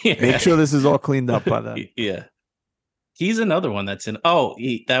 Yeah. Make sure this is all cleaned up by then. Yeah, he's another one that's in. Oh,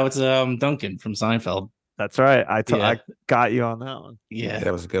 that was Duncan from Seinfeld. That's right. I got you on that one. Yeah,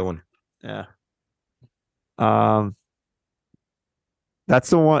 that was a good one. Yeah. That's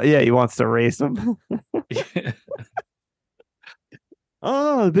the one. Yeah, he wants to race him.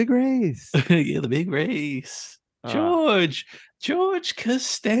 Oh, the big race. Yeah, the big race. George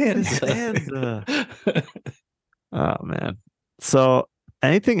Costanza. Oh man. So,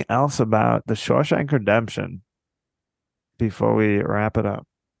 anything else about the Shawshank Redemption before we wrap it up?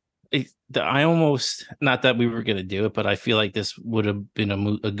 I almost, not that we were going to do it, but I feel like this would have been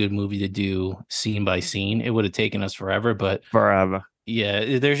a good movie to do scene by scene. It would have taken us forever, but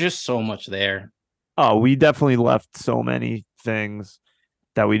yeah, there's just so much there. Oh, we definitely left so many things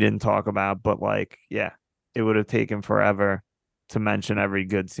that we didn't talk about, but like, yeah, it would have taken forever to mention every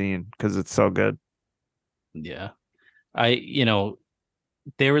good scene because it's so good. Yeah.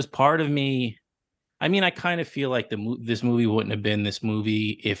 There was part of me, I mean, I kind of feel like this movie wouldn't have been this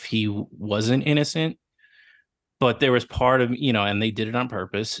movie if he wasn't innocent. But there was part of, and they did it on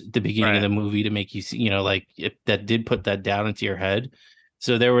purpose at the beginning of the movie to make you see, like that did put that down into your head.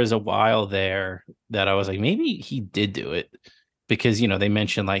 So there was a while there that I was like, maybe he did do it because, they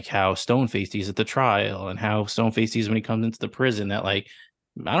mentioned like how stone-faced he's at the trial and how stone-faced he's when he comes into the prison, that like,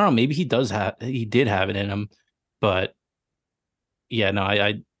 I don't know, maybe he did have it in him. But yeah, no,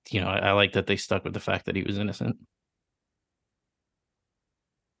 I like that they stuck with the fact that he was innocent.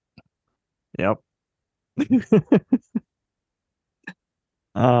 Yep.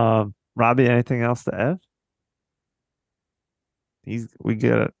 Robbie, anything else to add? We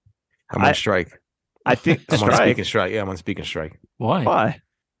get it. I'm on strike. I think I'm on speaking strike. Yeah, I'm on speaking strike. Why?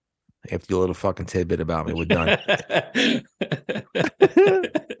 After your little fucking tidbit about me, we're done.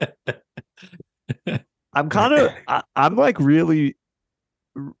 I'm like really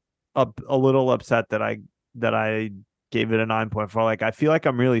a little upset that I gave it a 9.4. Like I feel like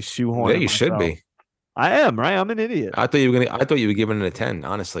I'm really shoehorning. Yeah, you should be. I am, right? I'm an idiot. I thought you were giving it a 10,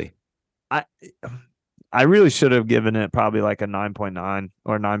 honestly. I really should have given it probably like a 9.9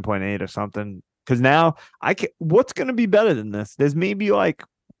 or 9.8 or something. Because now what's going to be better than this? There's maybe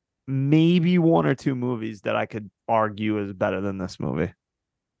one or two movies that I could argue is better than this movie.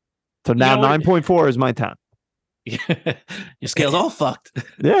 So now 9.4 is my 10. Your scale's all fucked.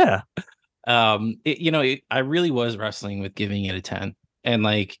 Yeah. I really was wrestling with giving it a 10. And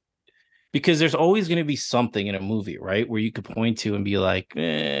like, because there's always going to be something in a movie, right? Where you could point to and be like,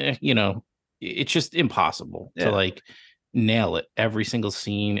 it's just impossible to like nail it. Every single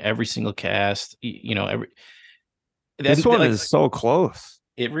scene, every single cast, this one is so close.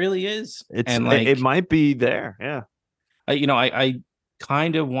 It really is. It might be there. Yeah. I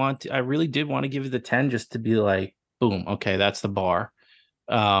kind of I really did want to give it the 10 just to be like, boom, okay, that's the bar.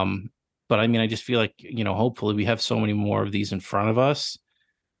 But I mean, I just feel like, hopefully we have so many more of these in front of us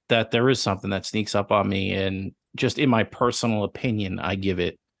that there is something that sneaks up on me. And just in my personal opinion, I give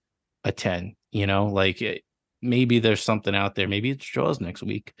it a 10, maybe there's something out there. Maybe it's Jaws next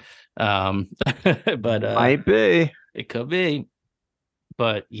week. But might be. It could be.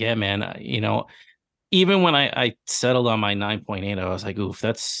 But yeah, man, even when I settled on my 9.8, I was like, oof,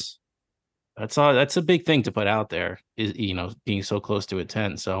 that's a big thing to put out there, is being so close to a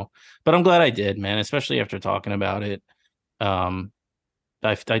 10. So, but I'm glad I did, man, especially after talking about it. I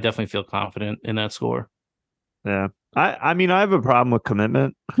definitely feel confident in that score. Yeah. I mean, I have a problem with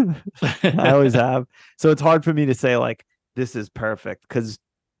commitment. I always have. So it's hard for me to say like this is perfect because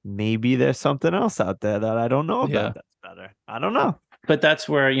maybe there's something else out there that I don't know about that's better. I don't know. But that's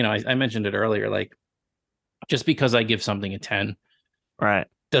where, I mentioned it earlier, like just because I give something a 10, right,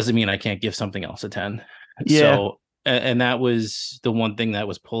 doesn't mean I can't give something else a 10. Yeah. So, and that was the one thing that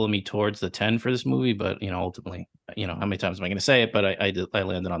was pulling me towards the 10 for this movie. But, ultimately, how many times am I going to say it? But I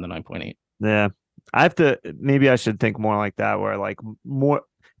landed on the 9.8. Yeah. Maybe I should think more like that, where like more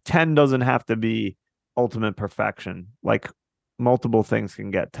 10 doesn't have to be ultimate perfection. Like multiple things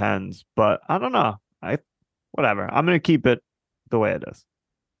can get 10s, but I don't know. Whatever. I'm going to keep it the way it is.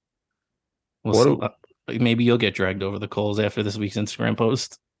 Maybe you'll get dragged over the coals after this week's Instagram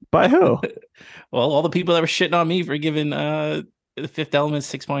post. By who? Well, all the people that were shitting on me for giving The Fifth Element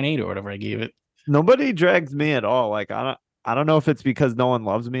 6.8 or whatever I gave it. Nobody drags me at all. Like I don't know if it's because no one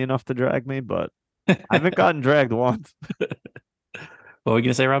loves me enough to drag me, but I haven't gotten dragged once. What were you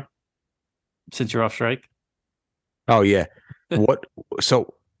gonna say, Rob? Since you're off strike? Oh yeah.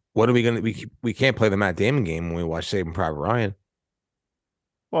 So what are we gonna we can't play the Matt Damon game when we watch Saving Private Ryan.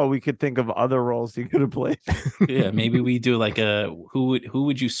 Well, we could think of other roles he could have played. Yeah, maybe we do like a who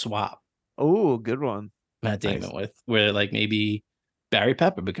would you swap Oh, good one. Matt Damon with, where like maybe Barry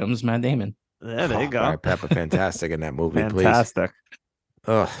Pepper becomes Matt Damon. Yeah, there you go. Barry Pepper, fantastic in that movie. Fantastic.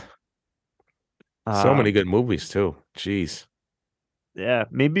 Please. Ugh. So many good movies too. Jeez. Yeah,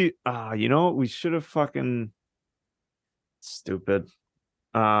 maybe we should have fucking stupid.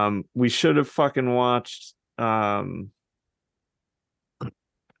 We should have fucking watched Saving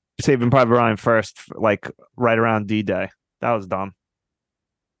Private Ryan first, like right around D-Day. That was dumb.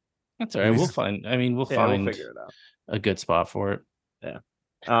 That's all right. We'll find we'll figure it out. A good spot for it. Yeah.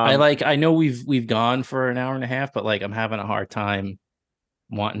 I know we've gone for an hour and a half, but like I'm having a hard time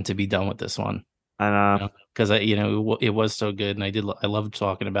wanting to be done with this one. I know. Because it was so good, and I loved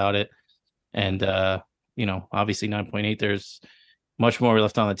talking about it. And obviously 9.8, there's much more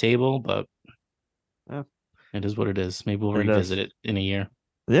left on the table, but it is what it is. Maybe we'll revisit it in a year.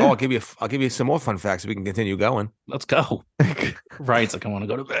 Yeah. I'll give you some more fun facts so we can continue going. Let's go. Ryan's like, I want to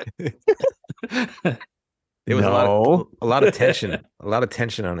go to bed. There was a lot of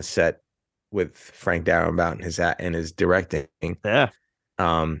tension, on the set with Frank Darabont and his directing. Yeah.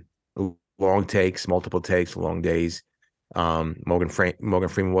 Long takes, multiple takes, long days. Morgan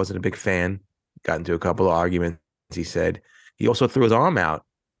Freeman wasn't a big fan. Got into a couple of arguments. He said he also threw his arm out.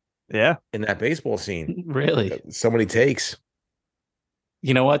 Yeah. In that baseball scene. Really? So many takes.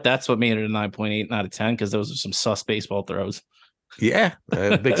 You know what? That's what made it a 9.8 out of 10, because those are some sus baseball throws. Yeah,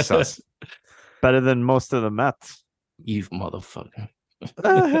 big sus. Better than most of the Mets. You motherfucker.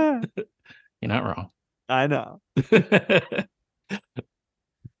 You're not wrong. I know.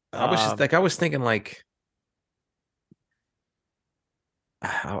 I was thinking like,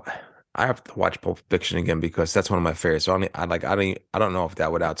 I have to watch Pulp Fiction again because that's one of my favorites. So I don't know if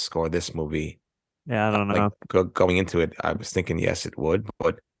that would outscore this movie. Yeah, I don't know. Going into it, I was thinking yes, it would,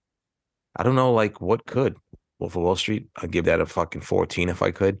 but I don't know like what could. Wolf of Wall Street, I'd give that a fucking 14 if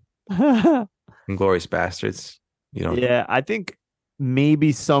I could. Inglourious Bastards, Yeah, I think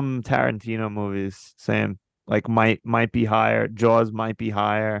maybe some Tarantino movies, same. Like might be higher. Jaws might be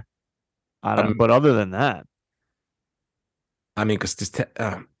higher. I don't. But other than that, I mean, because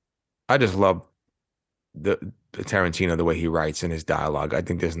I just love the Tarantino, the way he writes and his dialogue. I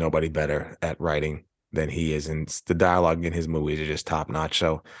think there's nobody better at writing than he is, and the dialogue in his movies are just top notch.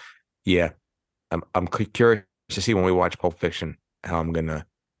 So, yeah, I'm curious to see when we watch Pulp Fiction how I'm gonna.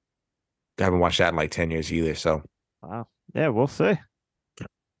 I haven't watched that in like 10 years either. So, wow, yeah, we'll see.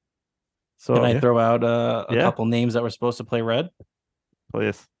 So, can I throw out a couple names that were supposed to play Red?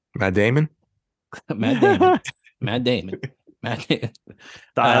 Please. Matt Damon. Matt Damon. Matt Damon. Matt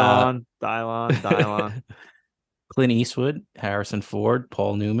Damon. Dylon. Clint Eastwood, Harrison Ford,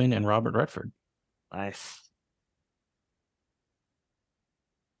 Paul Newman, and Robert Redford. Nice.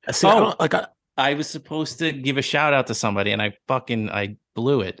 See, I was supposed to give a shout out to somebody, and I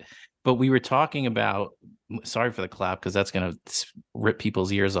blew it. But we were talking about. Sorry for the clap, because that's going to rip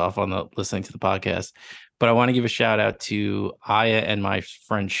people's ears off on the listening to the podcast. But I want to give a shout out to Aya and my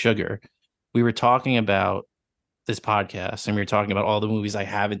friend Sugar. We were talking about this podcast, and we were talking about all the movies I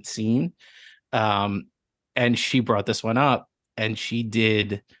haven't seen. And she brought this one up, and she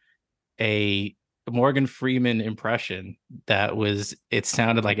did a Morgan Freeman impression it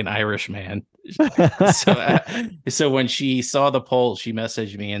sounded like an Irish man. So when she saw the poll, she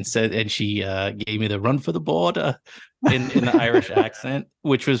messaged me and she gave me the run for the border in the Irish accent,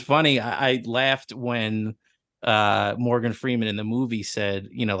 which was funny. I laughed when Morgan Freeman in the movie said,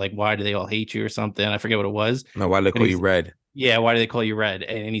 like, why do they all hate you or something? I forget what it was. No, why do they call you Red? Yeah, why do they call you Red?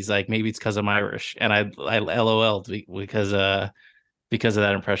 And he's like, maybe it's because I'm Irish. And I LOL'd because of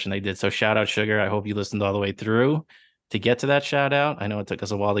that impression they did. So shout out Sugar. I hope you listened all the way through to get to that shout out. I know it took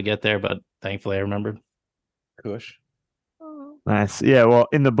us a while to get there, but thankfully I remembered. Kush. Nice. Yeah, well,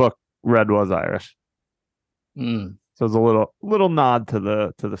 in the book, Red was Irish. Mm. So it's a little nod to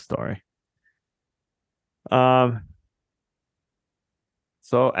the story. So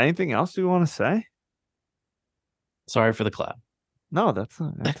anything else you want to say? Sorry for the clap. No, that's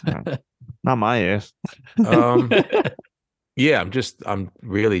not my ears. Yeah, I'm just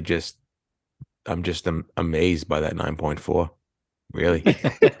amazed by that 9.4. Really?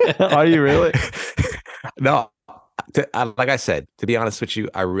 Are you really? No, like I said, to be honest with you,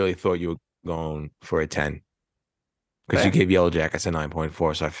 I really thought you were going for a 10 because you gave Yellow Jackets a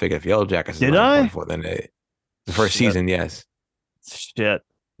 9.4. So I figured if Yellow Jackets is 9.4, then the first season, yes. Shit.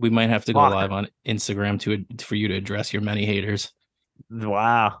 We might have to go live on Instagram for you to address your many haters.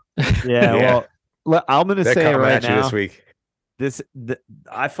 Wow. Yeah. Well, I'm gonna say it right now. This week.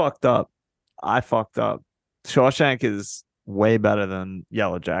 I fucked up. Shawshank is way better than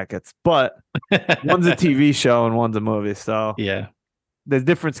Yellow Jackets, but one's a TV show and one's a movie, so yeah, there's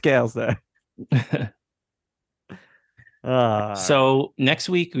different scales there. So next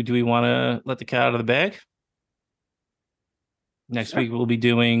week, do we want to let the cat out of the bag? Next week we'll be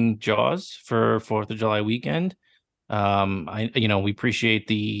doing Jaws for 4th of July weekend. We appreciate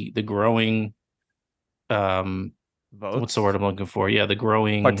the growing Votes? What's the word I'm looking for? Yeah, the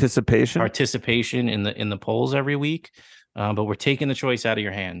growing participation in the polls every week. But we're taking the choice out of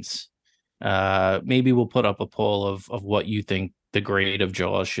your hands. Maybe we'll put up a poll of what you think the grade of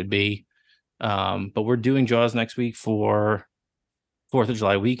Jaws should be. But we're doing Jaws next week for 4th of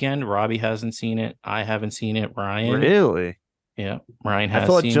July weekend. Robbie hasn't seen it. I haven't seen it. Ryan. Really? Yeah. Ryan has. I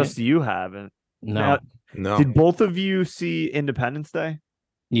thought seen just it. you haven't. No. No. Did both of you see Independence Day?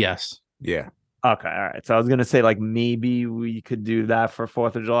 Yes. Yeah. Okay. All right. So I was gonna say like maybe we could do that for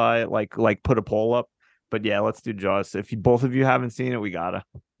 4th of July, like put a poll up. But yeah, let's do Jaws. If both of you haven't seen it, we gotta.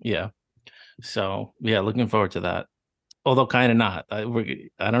 Yeah. So yeah, looking forward to that. Although kind of not. I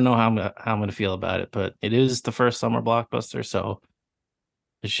don't know how I'm going to feel about it, but it is the first summer blockbuster, so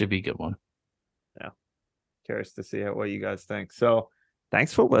it should be a good one. Yeah. Curious to see what you guys think. So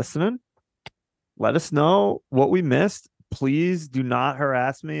thanks for listening. Let us know what we missed. Please do not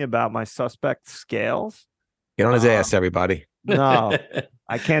harass me about my suspect scales. Get on his ass, everybody. No,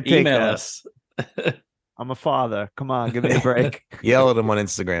 I can't take Email that. us. I'm a father. Come on, give me a break. Yell at him on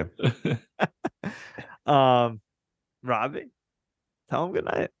Instagram. Robbie, tell him good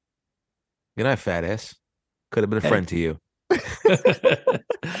night. Good night, fat ass. Could have been a friend to you.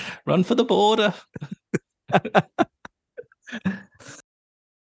 Run for the border.